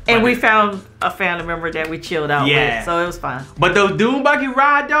wanted to. And we found a family member that we chilled out with, so it was fun. But those Doom Buggy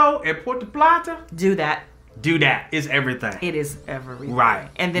ride though at Puerto Plata, do that. Do that. It's everything. It is everything. Right.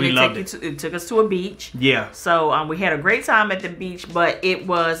 And then it took us to a beach. Yeah. So we had a great time at the beach, but it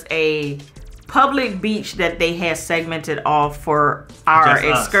was a public beach that they had segmented off for our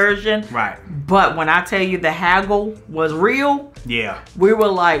excursion. Right. But when I tell you the haggle was real, yeah, we were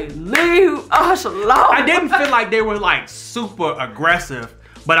like, leave us alone. I didn't feel like they were like super aggressive,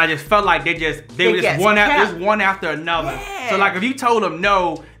 but I just felt like they were just one after another. Yeah. So like if you told them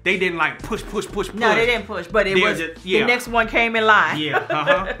no, they didn't like push. No, they didn't push, but it was just, the next one came in line.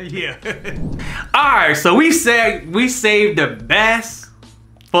 Yeah. Yeah. All right, so we saved the best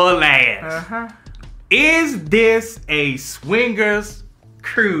for last. Is this a swingers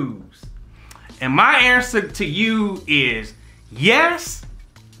cruise? And my answer to you is yes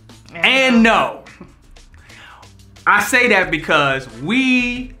and no. I say that because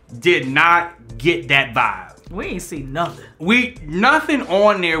we did not get that vibe. We ain't see nothing. Nothing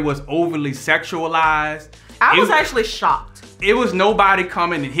on there was overly sexualized. I was actually shocked. It was nobody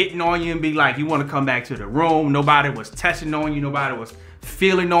coming and hitting on you and be like, you want to come back to the room. Nobody was touching on you. Nobody was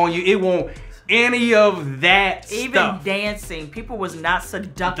feeling on you. It won't any of that stuff. Even dancing. People was not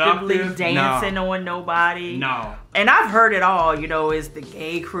seductively dancing on nobody. No. And I've heard it all. You know, it's the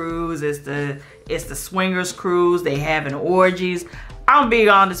gay cruise. It's the swingers cruise. They having orgies. I'm being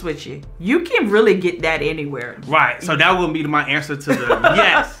honest with you. You can really get that anywhere. Right. So that would be my answer to the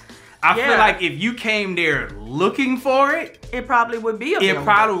yes. I feel like if you came there looking for it, it probably would be available. It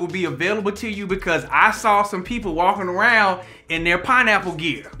probably would be available to you because I saw some people walking around in their pineapple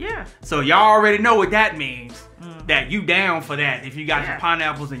gear. Yeah. So y'all already know what that means. That you down for that if you got your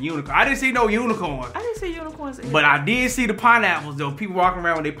pineapples and unicorns. I didn't see no unicorns. I didn't see unicorns either. But I did see the pineapples though. People walking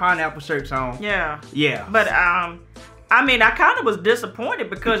around with their pineapple shirts on. Yeah. Yeah. But I mean, I kind of was disappointed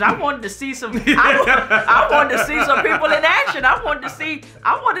because I wanted to see some. I wanted to see some people in action. I wanted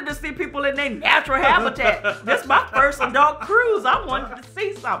to see people in their natural habitat. This is my first adult cruise. I wanted to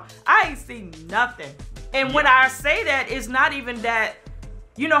see something. I ain't seen nothing. And when I say that, it's not even that.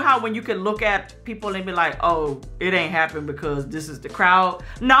 You know how when you can look at people and be like, oh, it ain't happened because this is the crowd?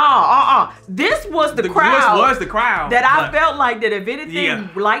 No, This was the crowd. This was the crowd. That I felt like that if anything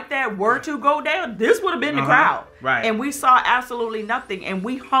like that were to go down, this would have been the crowd. Right. And we saw absolutely nothing. And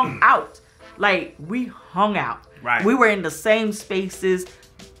we hung out. Like, we hung out. Right. We were in the same spaces,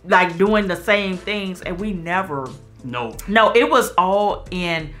 like doing the same things. And we never. No, it was all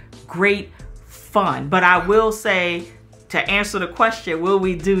in great fun. But I will say, to answer the question, will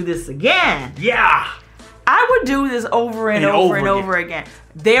we do this again? Yeah. I would do this over and over again.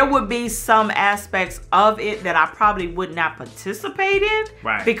 There would be some aspects of it that I probably would not participate in.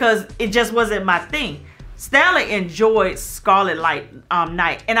 Right. Because it just wasn't my thing. Stanley enjoyed Scarlet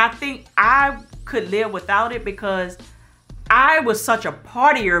Night. And I think I could live without it because I was such a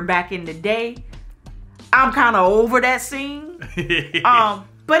partier back in the day. I'm kind of over that scene.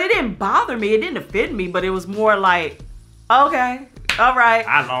 But it didn't bother me. It didn't offend me. But it was more like, okay, all right.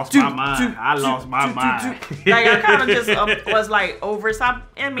 I lost my mind. I lost my mind. Like, I kind of just was like over it. So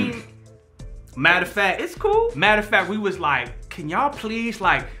I mean, matter of fact, it's cool. Matter of fact, we was like, can y'all please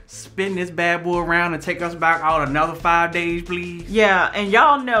like spin this bad boy around and take us back out another 5 days, please? Yeah, and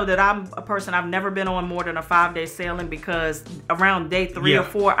y'all know that I'm a person, I've never been on more than a 5-day sailing because around day 3 or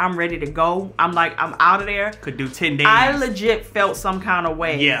 4, I'm ready to go. I'm like, I'm out of there. Could do 10 days. I legit felt some kind of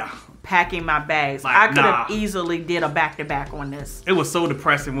way. Yeah. Packing my bags. Like, I could have easily did a back-to-back on this. It was so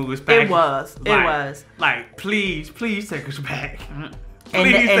depressing when we was packing. It was. It was. Like, please take us back.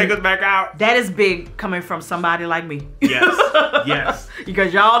 Please take us back out. That is big coming from somebody like me. Yes. Yes.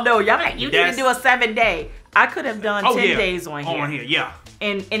 Because y'all know, y'all like, you need to do a 7-day. I could have done 10 days on here. On here, yeah.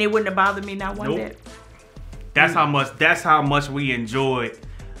 And it wouldn't have bothered me not one bit. That's how much we enjoyed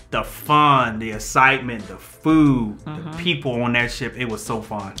the fun, the excitement, the food, the people on that ship. It was so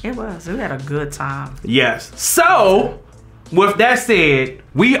fun. It was. We had a good time. Yes. So, with that said,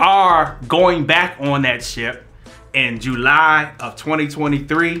 we are going back on that ship in July of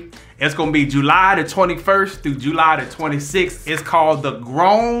 2023. It's going to be July the 21st through July the 26th. It's called the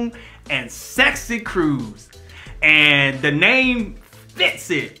Grown and Sexy Cruise. And the name fits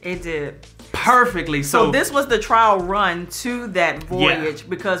it. It did. Perfectly. So this was the trial run to that voyage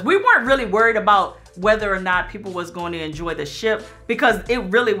because we weren't really worried about whether or not people was going to enjoy the ship, because it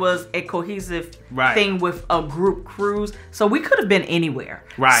really was a cohesive thing with a group cruise. So we could have been anywhere.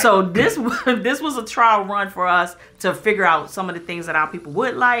 Right. So this was a trial run for us to figure out some of the things that our people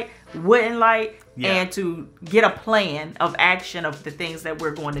would like, wouldn't like, and to get a plan of action of the things that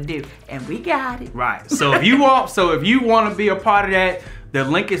we're going to do. And we got it. Right. So if you want to be a part of that, the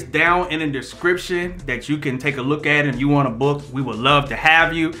link is down in the description that you can take a look at, and you want to book, we would love to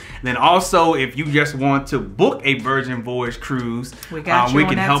have you. And then also, if you just want to book a Virgin Voyage cruise, we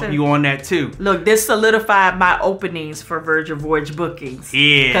can help you on that too. Look, this solidified my openings for Virgin Voyage bookings.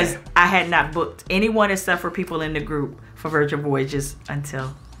 Yeah. Because I had not booked anyone except for people in the group for Virgin Voyages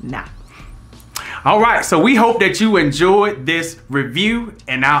until now. All right, so we hope that you enjoyed this review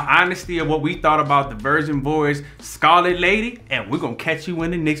and our honesty of what we thought about the Virgin Voyages Scarlet Lady, and we're gonna catch you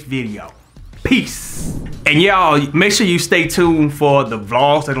in the next video. Peace. And y'all, make sure you stay tuned for the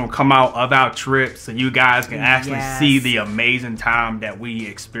vlogs that are gonna come out of our trip, so you guys can actually see the amazing time that we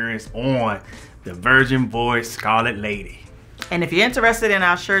experienced on the Virgin Voyages Scarlet Lady. And if you're interested in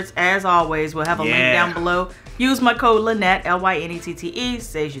our shirts, as always, we'll have a link down below. Use my code Lynette, L-Y-N-E-T-T-E,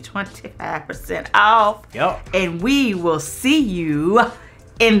 saves you 25% off. Yep. And we will see you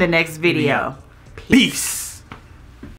in the next video. Peace.